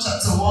of John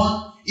chapter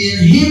 1,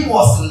 in him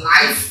was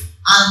life,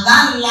 and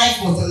that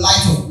life was the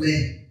light of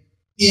men.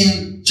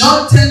 In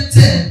John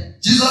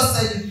 10:10, Jesus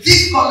said, the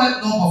thief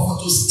cometh not but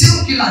for to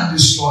steal, kill, and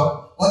destroy,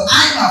 but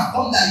I have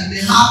come that you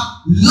may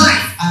have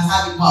life and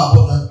have it more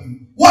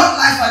abundantly. What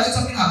life are they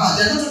talking about?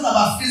 They're not talking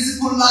about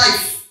physical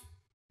life.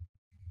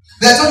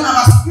 They're talking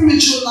about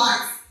spiritual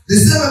life. The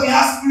same way we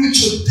have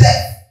spiritual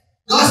death.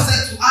 God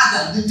said to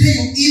Adam, the day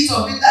you eat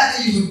of it, that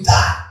day you will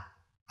die.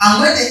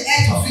 And when they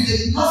ate of it, they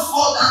did not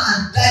fall down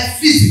and die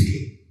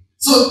physically.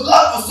 So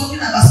God was talking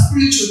about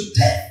spiritual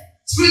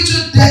death.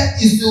 Spiritual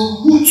death is the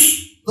root,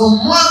 the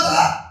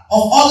mother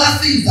of other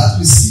things that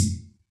we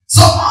see.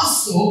 So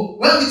also,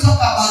 when we talk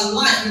about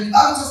life, when the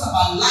Bible talks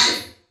about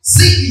life,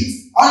 see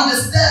it,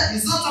 understand,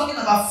 it's not talking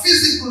about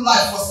physical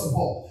life, first of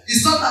all.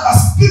 It's talking about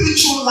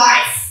spiritual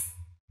life.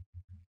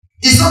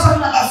 It's not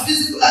talking about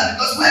physical life,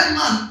 because when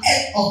man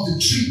ate of the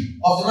tree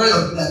of the knowledge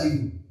of good and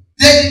evil,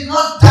 they did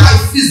not die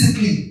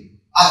physically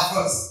at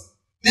first.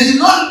 They did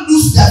not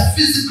lose their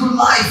physical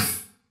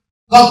life.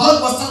 But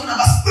God was talking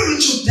about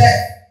spiritual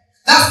death.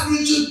 That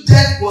spiritual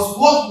death was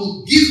what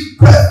will give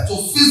birth to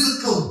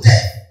physical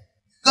death.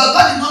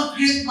 God did not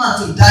create man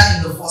to die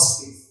in the first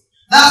place.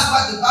 That's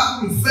why the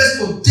Bible refers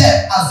to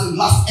death as the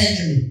last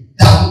enemy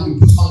that will be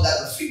put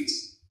under the feet.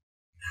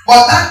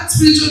 But that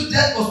spiritual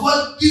death was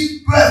what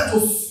gives birth to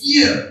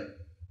fear,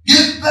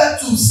 gives birth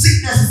to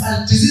sicknesses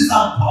and disease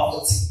and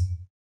poverty.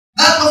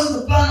 That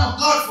wasn't the plan of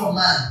God for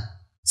man.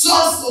 So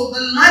also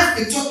the life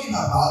we're talking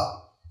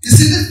about, you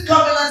see, this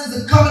covenant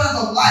is a covenant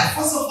of life.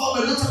 First of all,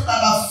 we're not talking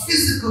about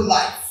physical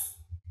life.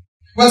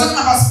 We're talking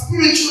about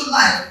spiritual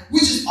life,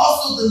 which is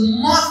also the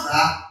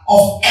mother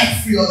of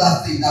every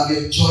other thing that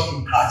we enjoy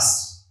in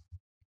Christ.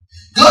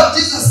 God,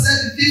 Jesus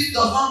said, the thief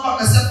does not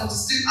come except for to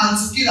steal and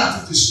to kill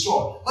and to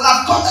destroy. But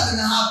I've come that they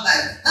may have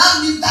life.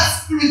 That means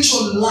that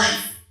spiritual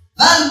life,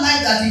 that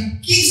life that He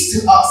gives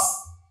to us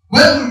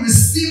when we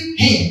receive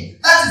Him,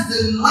 that is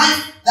the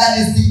life that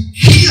is the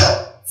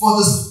cure for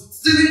the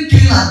stealing,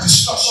 killing, and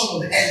destruction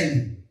of the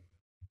enemy.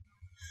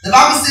 The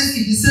Bible says,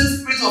 if the same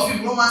spirit of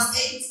Him, Romans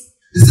 8,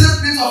 the same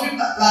spirit of Him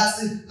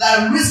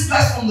that raised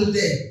Christ from the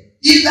dead,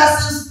 if that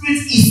same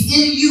spirit is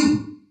in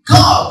you,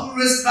 God who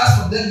raised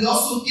Christ from the dead will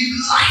also give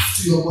life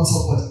to your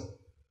mortal body.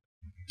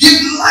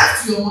 Give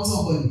life to your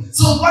mortal body.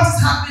 So what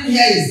is happening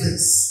here is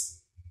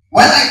this.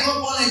 When I got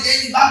born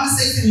again, the Bible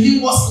says in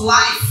Him was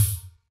life.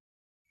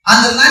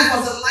 And the life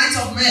was the light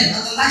of men,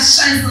 and the light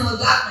shines in the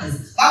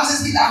darkness. The Bible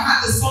says, he that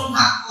had the Son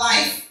had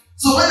life.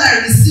 So when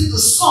I received the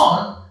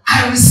Son,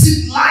 I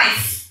received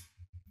life.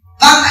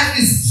 That life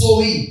is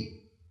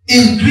Zoe.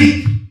 In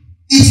Greek,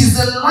 it is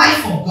the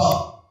life of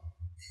God.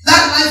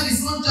 That life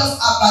is not just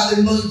about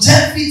the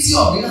longevity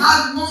of it,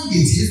 how long it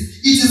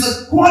is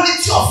a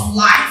quality of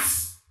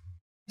life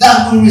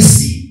that we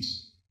received.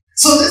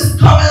 So this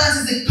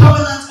covenant is a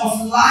covenant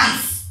of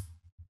life.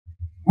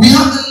 We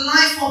have the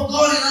life of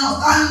God in us.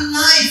 That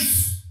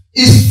life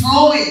is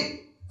flowing.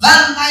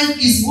 That life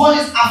is what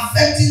is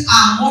affecting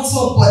our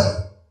mortal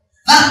body.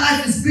 That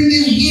life is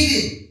bringing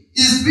healing,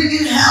 is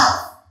bringing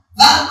health.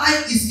 That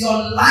life is your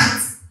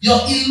light, your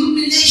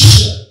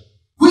illumination,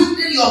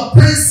 quickening your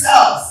brain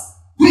cells,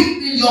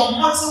 quickening your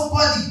mortal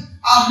body.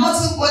 Our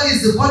mortal body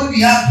is the body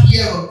we have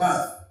here on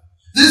earth.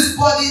 This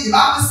body, the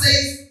Bible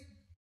says,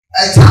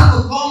 a time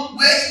will come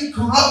where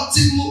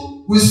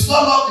incorruptible will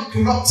swallow up the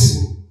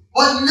corruptible.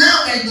 But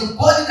now in the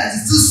body that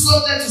is still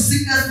subject to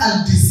sickness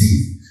and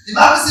disease, the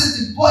Bible says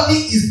the body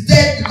is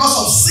dead because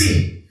of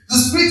sin. The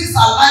spirit is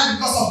alive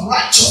because of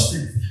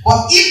righteousness.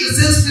 But if the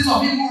same spirit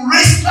of Him who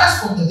raised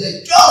Christ from the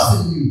dead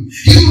dwells in you,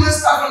 He who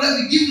raised Christ from the dead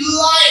will give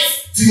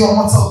life to your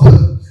mortal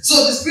body.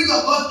 So the Spirit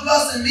of God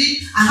dwells in me.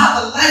 I have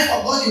the life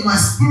of God in my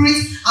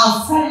spirit, and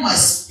from my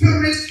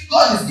spirit,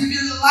 God is giving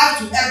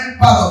life to every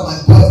part of my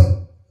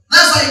body.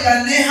 That's why you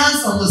can lay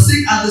hands on the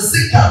sick, and the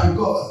sick can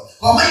recover.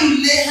 But when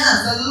you lay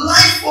hands, the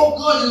life of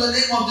God in the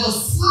name of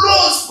Jesus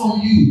flows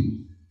from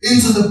you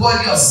into the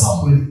body of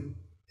somebody.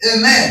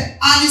 Amen.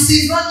 And you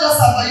see, it's not just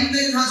about you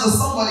laying hands on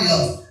somebody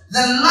else.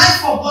 The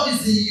life of God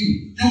is in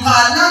you. You can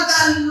allow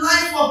that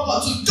life of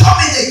God to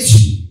dominate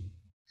you.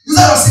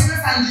 Instead of sickness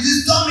and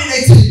disease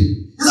dominating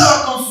you, instead of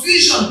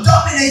confusion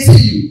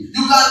dominating you,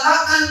 you can allow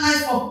that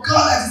life of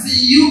God that is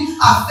in you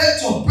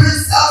affect your brain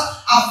cells,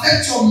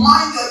 affect your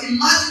mind, your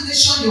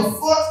imagination, your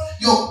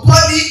thoughts, your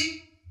body.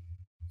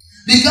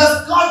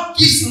 Because God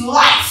gives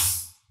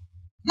life,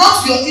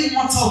 not your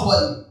immortal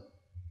body,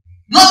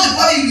 not the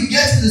body you will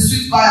get in the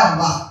street by and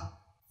by.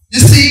 You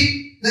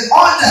see, the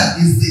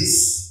order is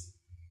this.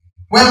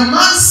 When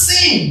man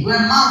sinned, when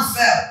man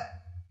fell,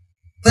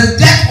 the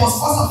death was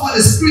first of all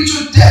a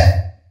spiritual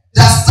death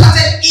that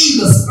started in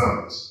the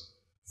spirit.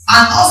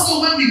 And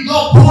also when we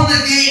got born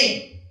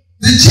again,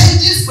 the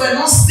changes were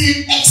not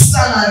seen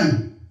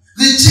externally.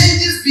 The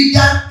changes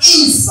began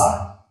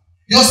inside.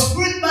 Your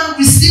spirit man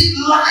received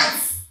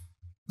life.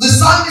 The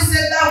psalmist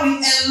said that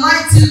will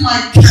enlighten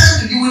my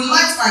candle. You will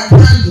light my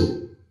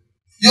candle.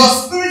 Your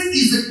spirit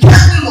is the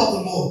candle of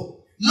the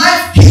Lord.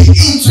 Life came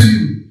into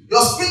you.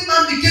 Your spirit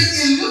man became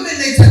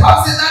illuminated.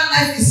 I said that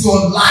life is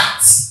your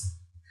light.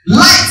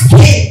 Light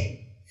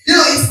came. You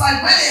know, it's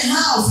like when a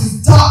house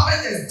is dark,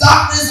 when there's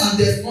darkness and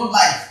there's no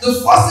light.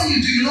 The first thing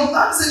you do, you know,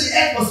 God said the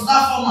earth was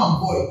without form and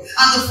void.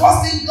 And the first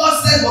thing God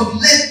said was,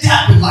 let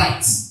there be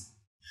light.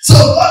 So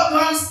God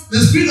comes, the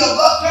Spirit of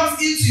God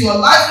comes into your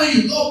life when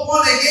you go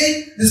born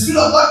again. The Spirit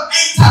of God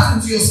enters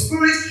into your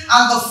spirit,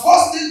 and the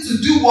first thing to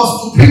do was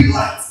to bring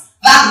light.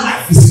 That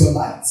life is your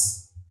light.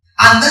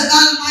 And then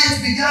that light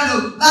began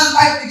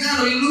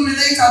to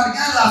illuminate and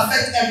began to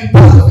affect every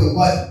part of your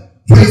body.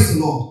 Praise the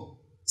Lord.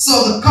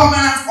 So the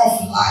covenant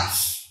of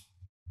life.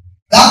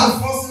 That's the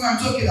first thing I'm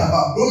talking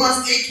about.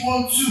 Romans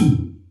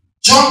 8:1-2.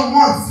 John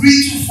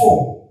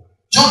 1:3-4.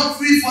 John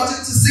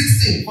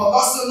 3:14-16. For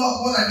God so loved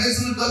the world and gave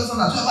his only begotten Son,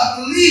 that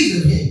whoever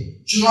believes in him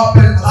should not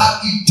perish but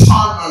have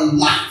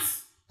eternal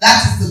life. That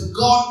is the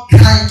God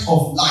kind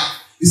of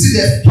life. You see,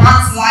 there's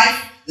plant life,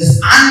 there's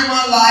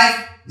animal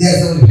life,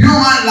 there's a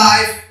human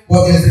life,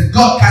 but there's a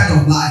God kind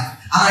of life.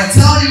 And I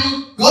tell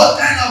you, God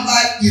kind of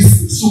life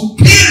is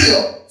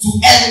superior to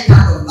any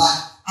kind of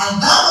life. And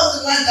that was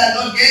the life that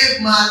God gave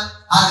man,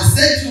 and he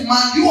said to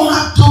man, you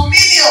have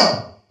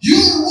dominion. You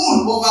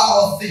rule over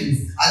all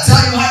things. I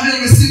tell you,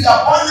 having received the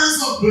abundance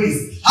of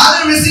grace,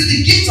 having received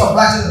the gift of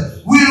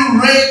righteousness, we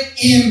reign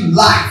in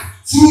life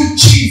through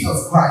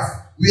Jesus Christ.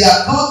 We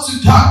are called to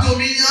have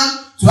dominion,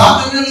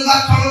 over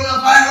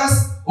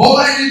coronavirus,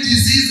 over any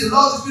disease. The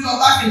Lord, the Spirit of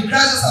life in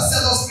Christ has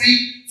set us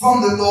free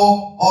from the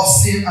law of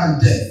sin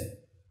and death.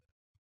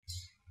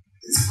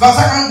 The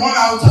second one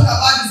I will talk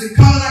about is the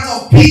covenant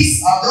of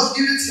peace. I'll just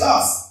give it to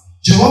us.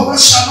 Jehovah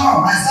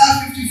Shalom,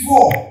 Isaiah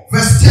 54,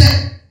 verse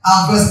 10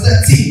 and verse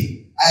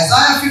 13.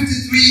 Isaiah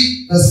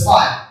 53, verse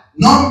 5.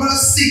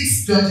 Numbers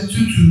 6,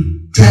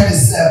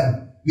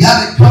 22-27. We have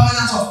a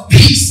covenant of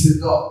peace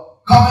with God.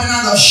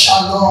 Covenant of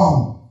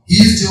Shalom. He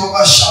is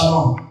Jehovah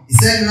Shalom. He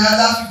said in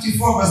Isaiah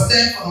 54, verse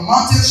 10, for the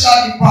mountains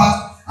shall depart,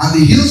 and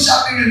the hills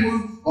shall be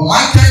removed, but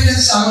my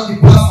kindness shall not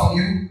depart from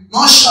you,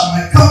 nor shall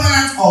my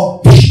covenant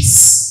of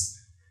peace,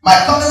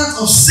 my covenant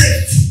of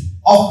safety,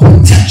 of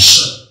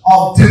protection,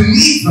 of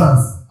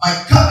deliverance, my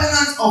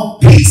covenant of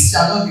peace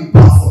shall not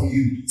depart from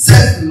you,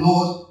 says the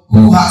Lord,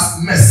 who has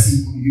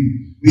mercy on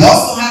you. We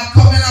also have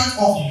covenant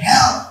of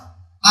health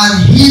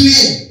and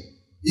healing.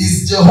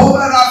 Is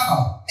Jehovah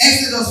Rapha.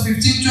 Exodus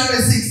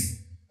 15:26.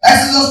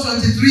 Exodus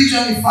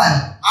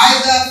 23:25.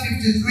 Isaiah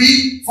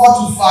 53,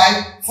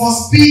 4-5.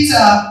 1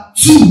 Peter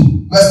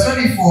 2, verse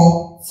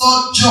 24.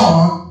 3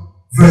 John,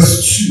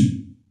 verse 2.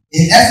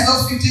 In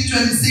Exodus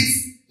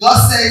 15:26, God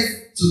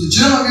says to the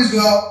children of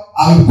Israel, I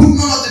will put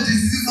none of the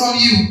diseases on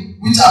you,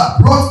 which are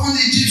brought on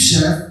the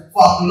Egyptians,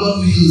 for the Lord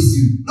who heals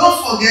you. Don't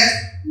forget,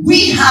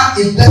 we have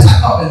a better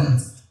covenant,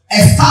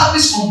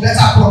 established on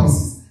better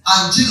promises,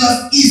 and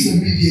Jesus is the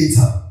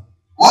mediator.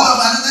 What of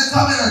another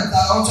covenant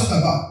that I want to talk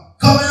about?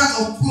 Covenant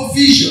of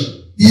provision.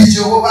 He is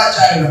Jehovah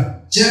Jireh.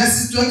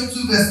 Genesis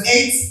 22, verse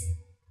 8,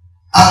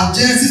 and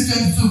Genesis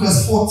 22,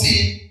 verse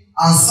 14,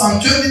 and Psalm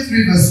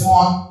 23, verse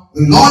 1.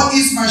 The Lord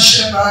is my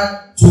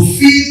shepherd, to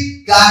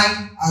feed,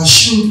 guide, and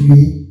shield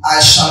me, I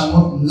shall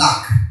not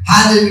lack.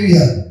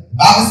 Hallelujah. The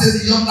Bible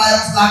says the young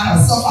lions lack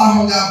and suffer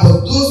hunger,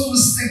 but those who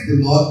seek the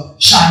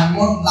Lord shall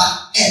not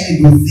lack any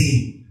good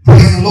thing.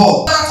 Praise the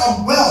Lord. Covenant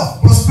of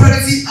wealth,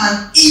 prosperity,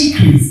 and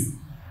increase.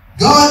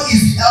 God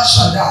is the El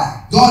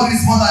Shaddai. God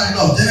is more than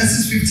enough.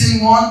 Genesis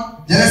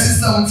 15:1, Genesis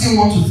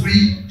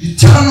 17:1-3,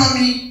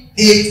 Deuteronomy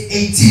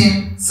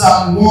 8:18,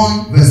 Psalm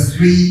 1, verse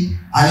 3.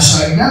 And you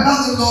shall remember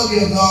the Lord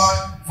your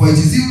God, for it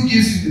is he who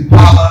gives you the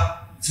power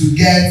to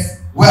get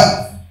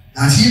wealth,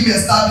 that he may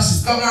establish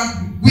his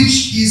covenant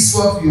which he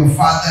swore to your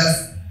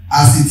fathers,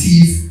 as it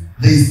is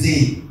this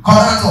day.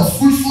 Covenant of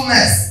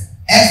fruitfulness.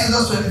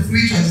 Exodus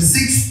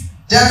 23:26,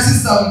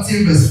 Genesis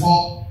 17, verse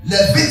 4,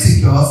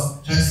 Leviticus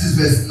 26,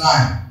 verse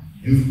 9.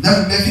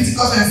 Leviticus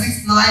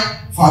 26:9,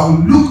 for I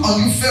will look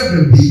on you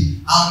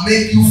favorably and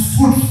make you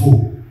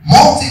fruitful,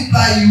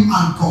 multiply you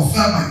and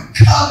confirm my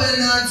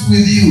covenant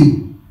with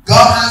you.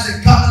 God has a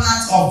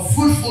covenant of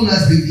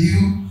fruitfulness with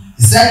you.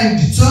 He said in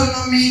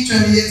Deuteronomy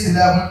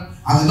 28:11,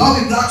 and the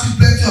Lord will grant you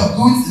plenty of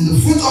goods in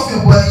the fruit of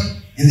your body,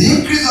 in the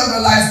increase of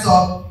your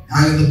livestock,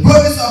 and in the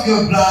produce of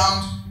your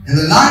ground, in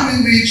the land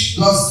in which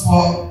God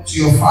swore to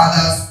your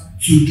fathers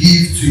to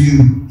give to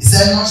you. He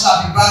said, none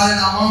shall be barren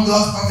among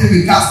us, nothing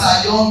will cast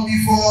our young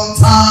before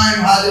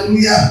time.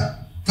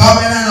 Hallelujah.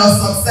 Covenant of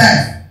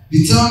success.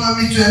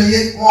 Deuteronomy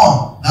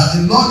 28:1, that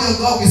the Lord your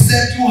God will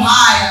set you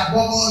high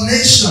above all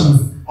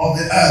nations of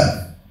the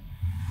earth.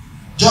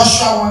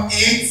 Joshua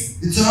 1:8,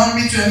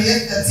 Deuteronomy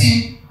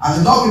 28:13, and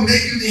the Lord will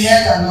make you the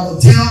head and not the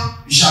tail.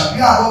 You shall be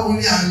above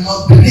only and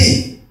not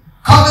beneath.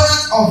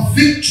 Covenant of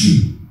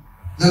victory.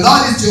 The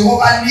Lord is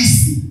Jehovah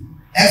Nissi.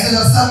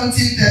 Exodus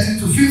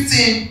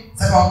 17:13-15,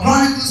 2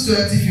 Chronicles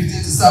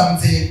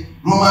 20:15-17,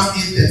 Romans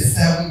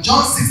 8:37,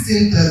 John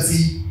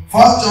 16:30,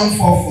 1 John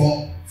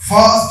 4:4,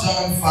 1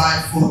 John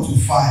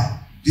 5:4-5.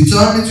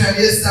 Deuteronomy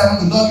 28:7,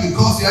 the Lord will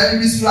cause your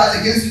enemies who rise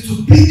against you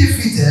to be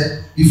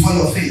defeated before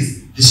your face.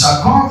 They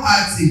shall come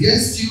out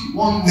against you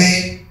one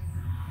way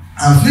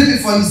and flee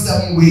before you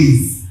 7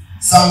 ways.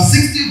 Psalm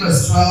 60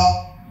 verse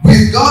 12.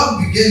 With God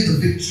we gain the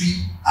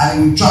victory and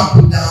He will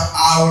trample down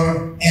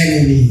our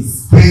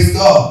enemies. Praise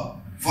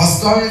God. 1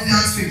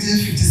 Corinthians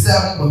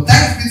 15:57. But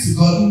thanks be to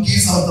God who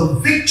gives us the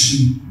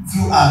victory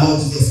through our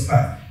Lord Jesus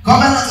Christ.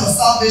 Covenant of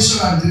salvation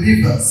and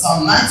deliverance.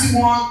 Psalm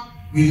 91.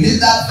 We need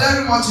that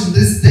very much in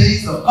these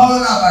days of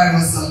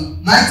coronavirus.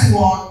 Psalm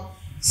 91,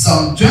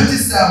 Psalm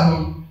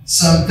 27,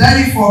 Psalm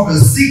 34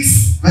 verse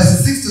 6,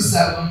 verses 6 to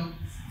 7,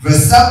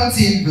 verse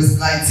 17, verse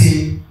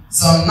 19.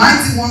 Psalm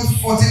 91,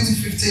 14 to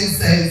 15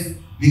 says,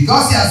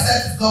 because He has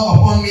set His love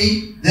upon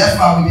me,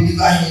 therefore I will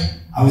deliver him.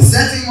 I will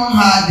set him on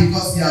high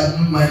because he has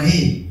known my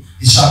name.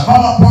 He shall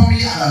call upon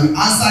me and I will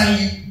answer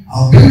him.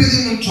 I will be with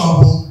him in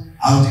trouble.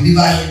 I will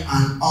deliver him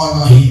and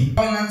honor him.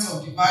 Covenant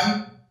of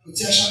divine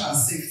protection and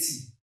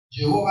safety.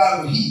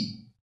 Jehovah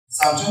Rohi.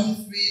 Psalm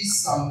 23,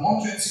 Psalm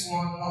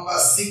 121, number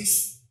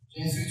 6,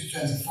 23 to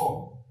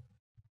 24.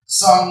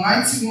 Psalm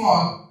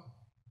 91,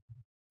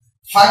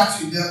 5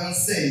 to 11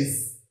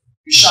 says,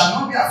 you shall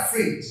not be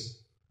afraid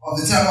of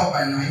the terror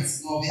by night,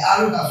 nor the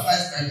arrow that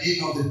flies by day,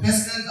 nor the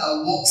pestilence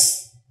that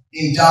walks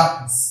in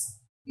darkness,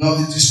 nor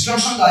the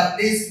destruction that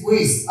lays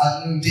waste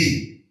at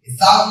noonday.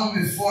 1,000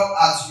 may fall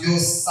at your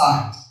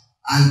side,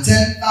 and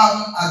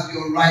 10,000 at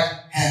your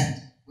right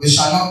hand, which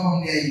shall not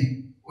come near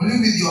you. Only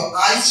with your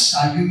eyes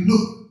shall you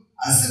look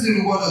and see the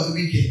reward of the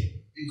wicked.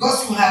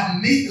 Because you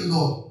have made the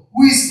Lord,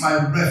 who is my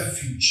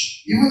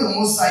refuge, even the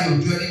Most High your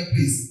dwelling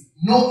place,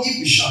 no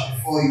evil shall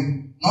befall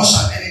you, nor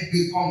shall any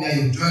plague come near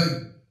your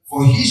dwelling.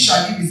 For He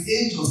shall give His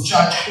angels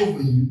charge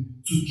over you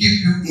to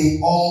keep you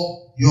in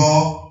all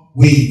your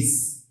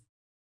ways.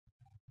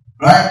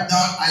 Write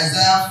down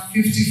Isaiah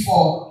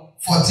 54,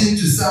 14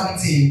 to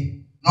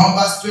 17,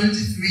 Numbers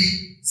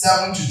 23,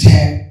 7 to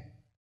 10,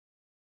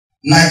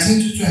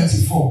 19 to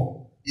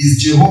 24.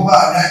 Is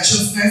Jehovah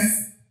righteousness?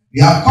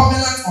 We have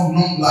covenant of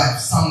long life.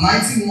 Psalm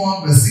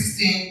 91 verse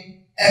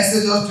 16,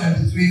 Exodus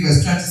 23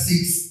 verse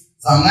 26.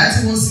 Psalm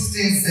 91,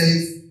 16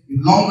 says,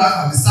 with long life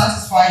I will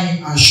satisfy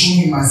him and show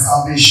him my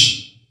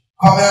salvation.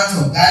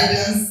 Covenant of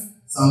guidance.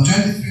 Psalm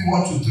 23,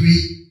 1 to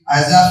 3.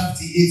 Isaiah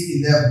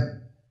 58,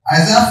 11.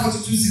 Isaiah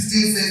 42,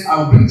 16 says, I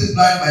will bring the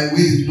blind by a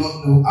way they do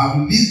not know. I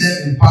will lead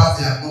them in paths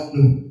they have not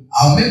known.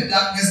 I will make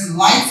darkness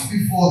light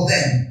before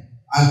them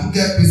and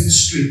crooked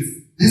places straight.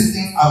 This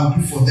thing I will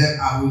do for them,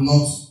 I will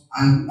not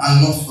and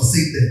not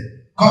forsake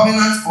them.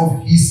 Covenant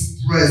of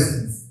His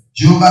presence.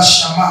 Jehovah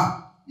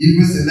Shammah.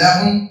 Hebrews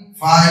 11,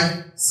 5.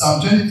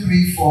 Psalm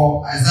 23,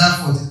 4.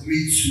 Isaiah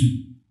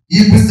 43, 2.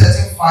 Hebrews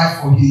 13,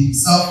 5. For He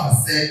Himself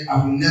has said,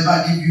 I will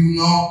never leave you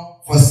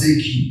nor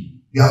forsake you.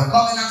 We have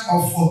covenant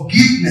of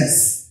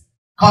forgiveness.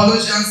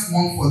 Colossians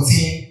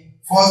 1:14,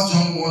 1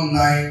 John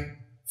 1:9,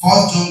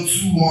 1 John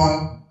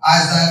 2:1,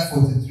 Isaiah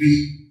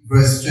 43,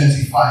 verse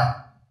 25.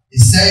 It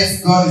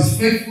says God is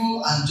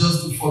faithful and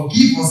just to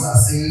forgive us our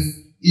sins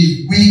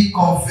if we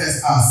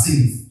confess our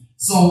sins.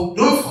 So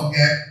don't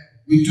forget,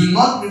 we do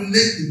not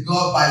relate with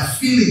God by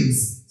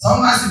feelings.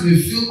 Sometimes you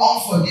may feel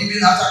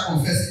unforgiving after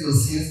confessing your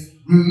sins.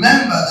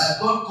 Remember that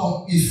God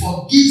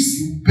forgives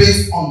you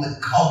based on the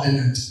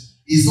covenant.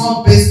 It's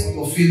not based on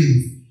your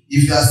feelings.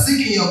 If you are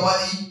sick in your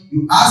body,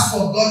 you ask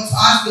for God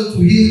to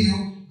heal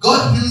you.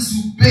 God heals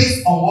you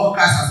based on what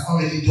Christ has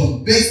already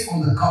done, based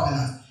on the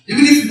covenant.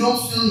 Even if you don't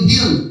feel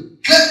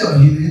healed, get your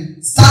healing,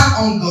 stand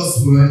on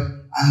God's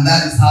word, and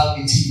that is how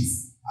it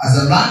is.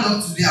 As a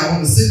roundup today, I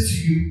want to say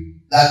to you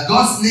that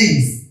God's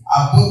names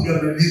are both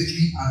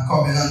revelatory and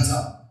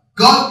covenantal.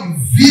 God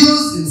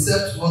reveals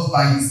Himself to us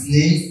by His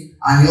name,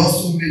 and He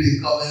also made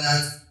a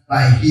covenant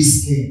by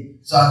His name.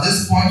 So at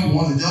this point, we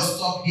want to just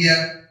stop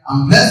here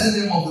and bless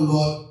the name of the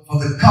Lord for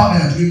the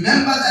covenant.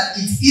 Remember that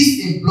it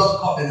is a blood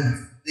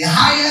covenant. The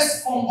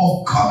highest form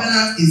of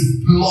covenant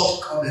is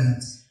blood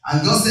covenant.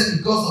 And God said,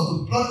 because of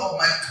the blood of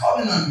my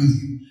covenant with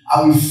you,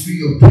 I will free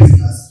your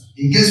prisoners.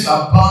 In case you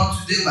are bound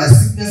today by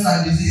sickness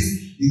and disease,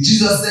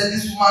 Jesus said,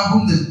 this woman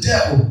whom the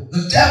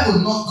devil,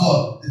 not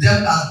God, the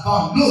devil has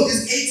bound. No,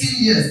 this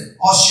 18 years,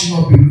 or she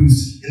will not be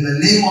loosed. In the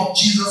name of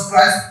Jesus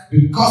Christ,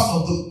 because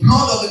of the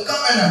blood of the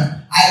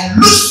covenant, I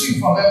loose you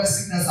from every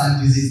sickness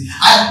and disease.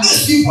 I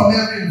loose you from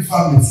every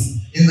infirmity.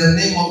 In the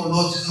name of the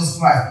Lord Jesus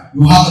Christ,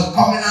 you have the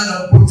covenant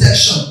of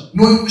protection.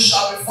 No evil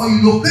shall befall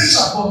you, no plague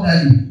shall come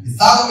near you.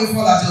 1,000 may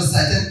fall at your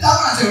side, 10,000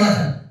 at your right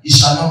hand. It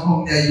shall not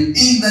come near you.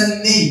 In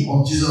the name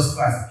of Jesus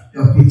Christ,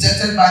 you are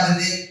protected by the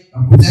name, you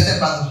are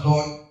protected by the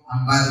blood,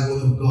 and by the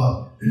word of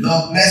God. The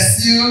Lord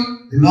bless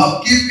you. The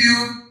Lord keep you.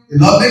 The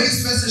Lord make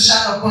His face to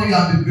shine upon you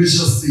and be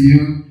gracious to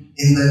you.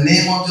 In the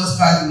name of Jesus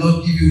Christ, the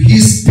Lord give you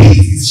His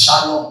peace, His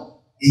shalom.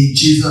 In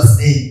Jesus'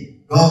 name.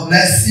 God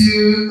bless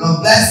you.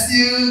 God bless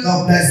you.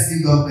 God bless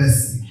you. God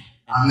bless you.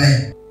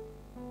 Amen.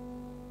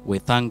 We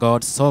thank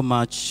God so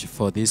much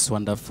for this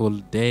wonderful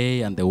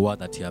day and the word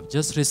that you have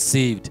just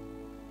received.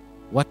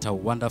 What a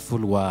wonderful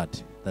word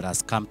that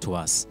has come to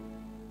us.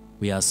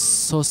 We are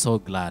so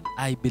glad.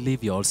 I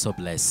believe you're also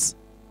blessed.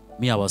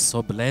 Me, I was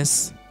so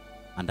blessed,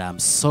 and I'm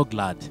so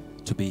glad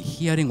to be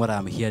hearing what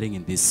I'm hearing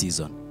in this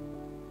season.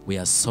 We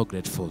are so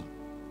grateful.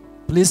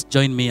 Please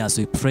join me as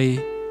we pray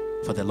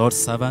for the Lord's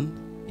servant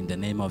in the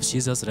name of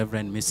Jesus,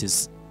 Reverend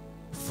Mrs.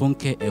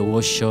 Funke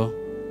Ewosho,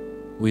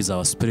 who is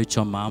our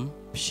spiritual mom.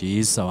 She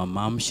is our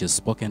mom. She has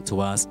spoken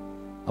to us.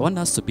 I want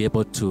us to be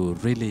able to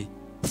really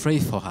pray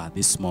for her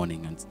this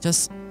morning and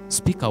just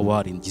speak a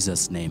word in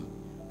Jesus' name.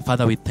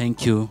 Father, we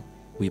thank you.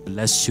 We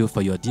bless you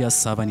for your dear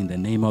servant in the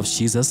name of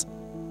Jesus.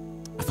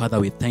 Father,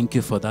 we thank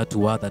you for that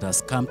word that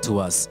has come to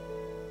us.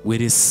 We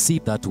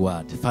receive that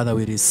word. Father,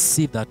 we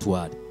receive that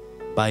word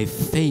by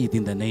faith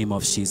in the name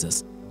of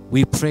Jesus.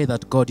 We pray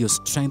that, God, you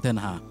strengthen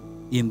her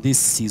in this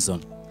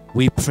season.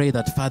 We pray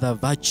that, Father,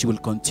 virtue will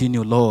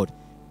continue, Lord,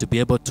 to be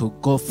able to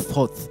go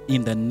forth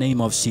in the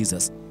name of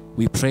Jesus.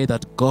 We pray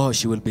that, God,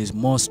 she will be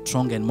more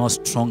strong and more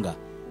stronger,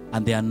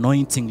 and the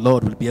anointing,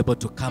 Lord, will be able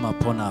to come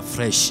upon her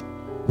fresh.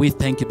 We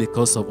thank you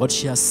because of what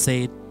she has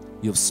said.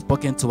 You've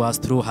spoken to us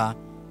through her.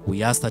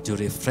 We ask that you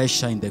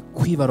refresh her in the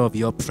quiver of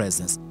your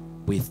presence.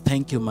 We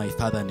thank you, my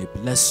Father, and we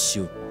bless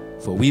you.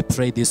 For we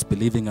pray this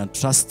believing and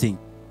trusting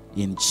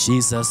in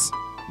Jesus'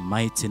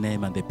 mighty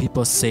name. And the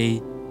people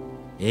say,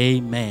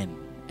 amen,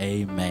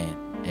 amen,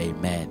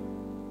 amen.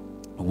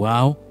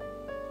 Wow,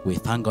 we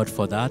thank God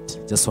for that.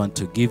 Just want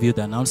to give you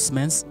the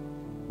announcements.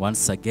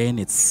 Once again,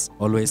 it's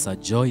always a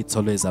joy, it's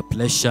always a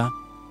pleasure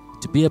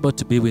to be able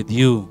to be with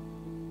you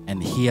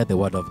and hear the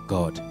word of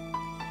God.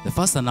 The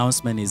first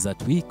announcement is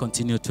that we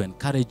continue to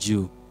encourage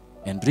you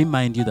and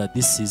remind you that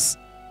this is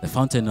the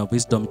Fountain of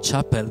Wisdom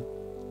Chapel,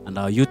 and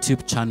our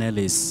YouTube channel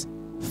is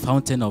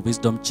Fountain of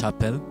Wisdom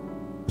Chapel.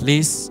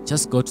 Please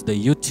just go to the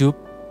YouTube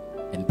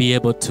and be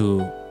able to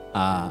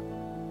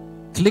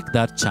click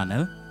that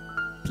channel.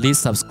 Please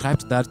subscribe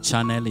to that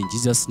channel in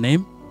Jesus'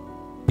 name.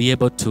 Be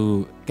able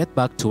to get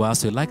back to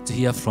us. We'd like to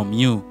hear from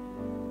you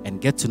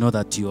and get to know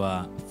that you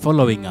are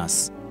following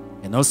us.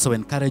 And also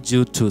encourage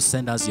you to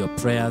send us your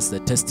prayers, the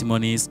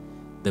testimonies,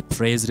 the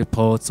praise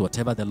reports,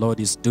 whatever the Lord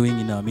is doing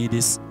in our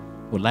midst.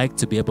 We'd like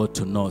to be able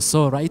to know.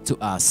 So write to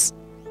us.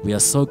 We are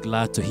so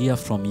glad to hear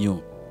from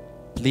you.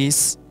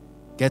 Please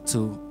get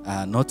to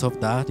note of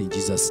that in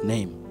Jesus'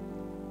 name.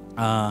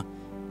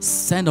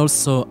 Send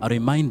also a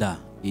reminder.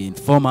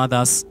 Inform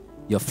others,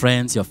 your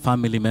friends, your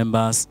family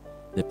members,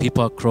 the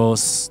people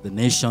across the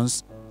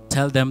nations.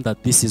 Tell them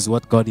that this is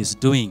what God is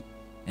doing,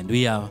 and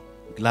we are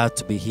glad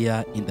to be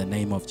here in the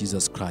name of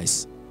Jesus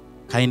Christ.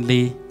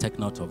 Kindly take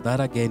note of that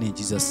again in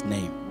Jesus'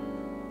 name.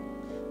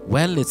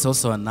 Well, it's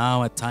also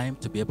now a time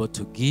to be able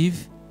to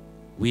give.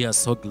 We are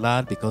so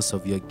glad because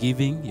of your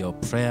giving, your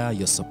prayer,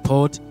 your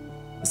support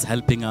is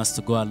helping us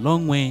to go a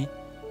long way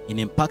in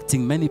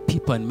impacting many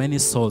people and many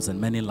souls and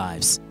many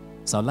lives.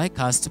 So I'd like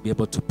us to be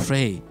able to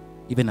pray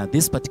even at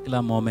this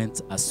particular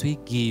moment as we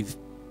give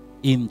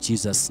in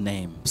Jesus'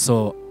 name.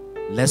 So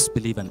let's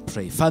believe and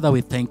pray. Father,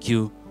 we thank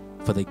you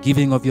for the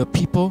giving of your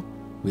people.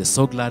 We are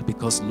so glad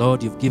because,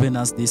 Lord, you've given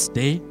us this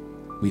day.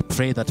 We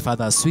pray that,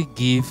 Father, as we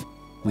give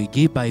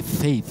by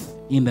faith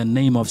in the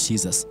name of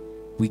Jesus.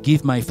 We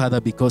give, my Father,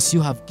 because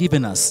you have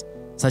given us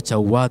such a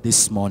word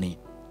this morning.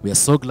 We are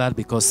so glad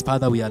because,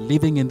 Father, we are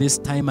living in this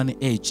time and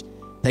age.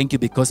 Thank you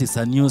because it's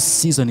a new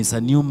season, it's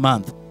a new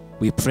month.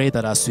 We pray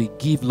that as we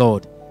give,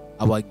 Lord,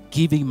 our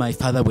giving, my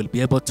Father, will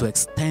be able to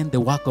extend the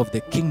work of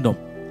the kingdom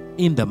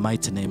in the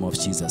mighty name of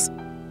Jesus.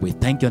 We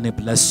thank you and we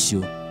bless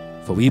you,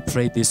 for we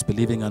pray this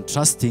believing and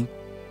trusting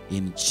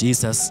in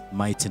Jesus'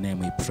 mighty name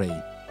we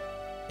pray.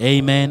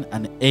 Amen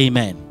and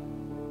amen.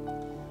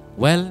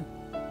 Well,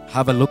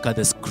 have a look at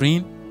the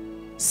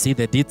screen, see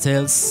the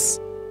details,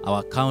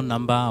 our account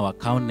number, our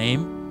account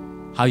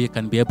name, how you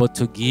can be able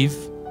to give.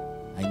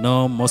 I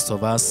know most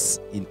of us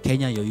in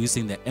Kenya, you're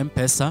using the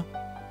M-Pesa.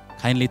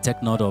 Kindly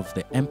take note of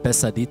the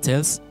M-Pesa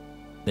details.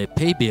 The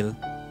pay bill,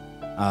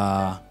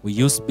 we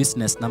use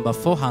business number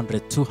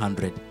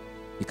 400-200.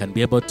 You can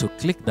be able to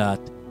click that,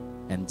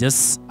 and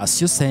just as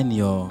you send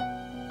your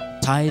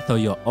tithe or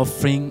your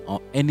offering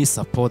or any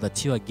support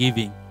that you are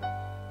giving,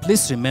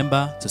 please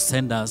remember to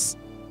send us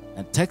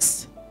a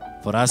text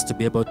for us to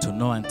be able to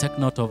know and take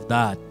note of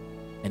that.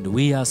 And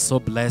we are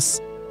so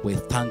blessed. We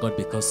thank God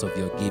because of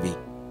your giving.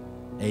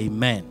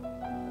 Amen.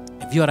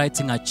 If you are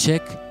writing a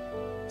check,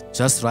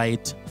 just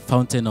write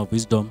Fountain of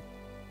Wisdom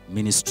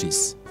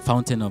Ministries.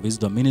 Fountain of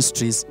Wisdom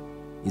Ministries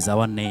is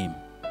our name.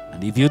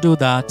 And if you do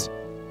that,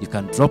 you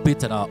can drop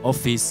it at our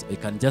office. You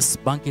can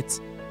just bank it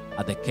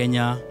at the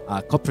Kenya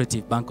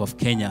Cooperative Bank of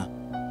Kenya,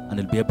 and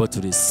you'll be able to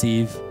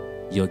receive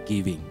your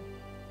giving.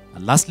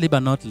 And lastly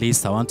but not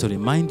least, I want to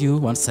remind you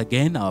once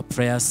again, our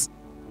prayers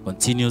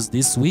continues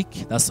this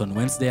week. That's on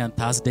Wednesday and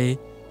Thursday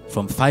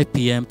from 5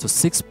 p.m. to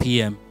 6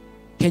 p.m.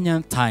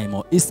 Kenyan time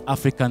or East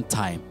African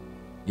time.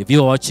 If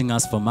you're watching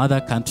us from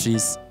other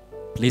countries,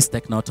 please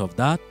take note of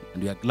that.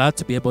 And we are glad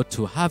to be able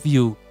to have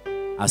you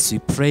as we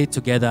pray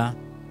together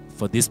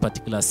for this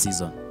particular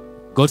season.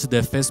 Go to the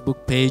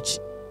Facebook page.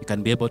 You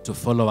can be able to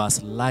follow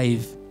us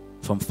live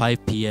from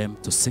 5 p.m.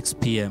 to 6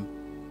 p.m.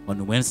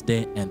 on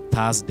Wednesday and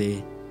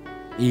Thursday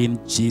in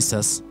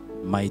Jesus'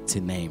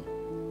 mighty name.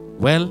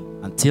 Well,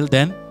 until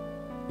then,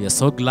 we are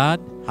so glad.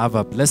 Have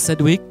a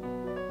blessed week.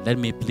 Let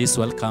me please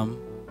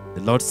welcome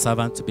the Lord's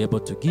servant to be able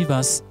to give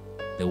us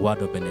the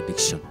word of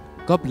benediction.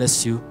 God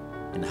bless you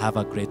and have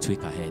a great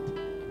week ahead.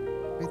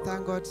 We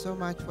thank God so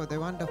much for the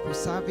wonderful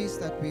service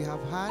that we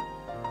have had.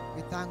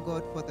 We thank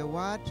God for the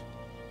word,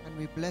 and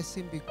we bless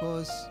him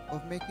because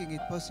of making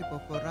it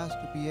possible for us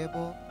to be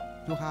able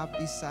to have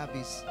this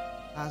service.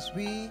 As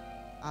we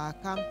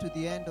come to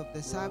the end of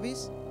the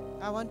service,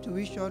 I want to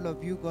wish all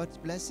of you God's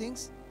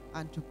blessings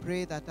and to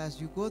pray that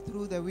as you go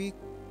through the week,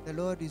 the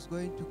Lord is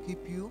going to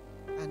keep you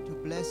and to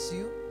bless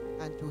you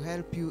and to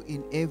help you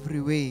in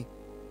every way.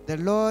 The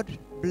Lord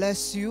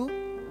bless you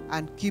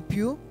and keep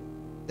you.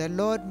 The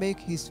Lord make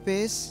his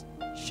face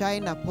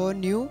shine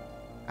upon you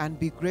and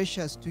be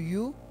gracious to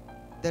you.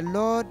 The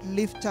Lord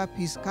lift up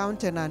his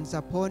countenance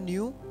upon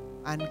you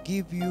and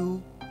give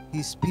you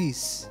his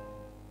peace.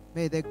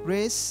 May the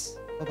grace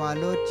of our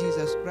Lord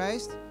Jesus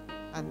Christ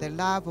and the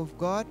love of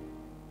God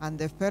and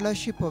the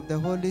fellowship of the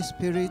Holy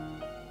Spirit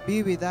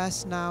be with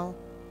us now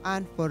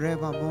and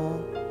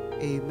forevermore.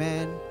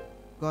 Amen.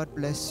 God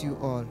bless you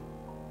all.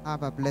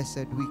 Have a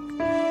blessed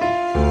week.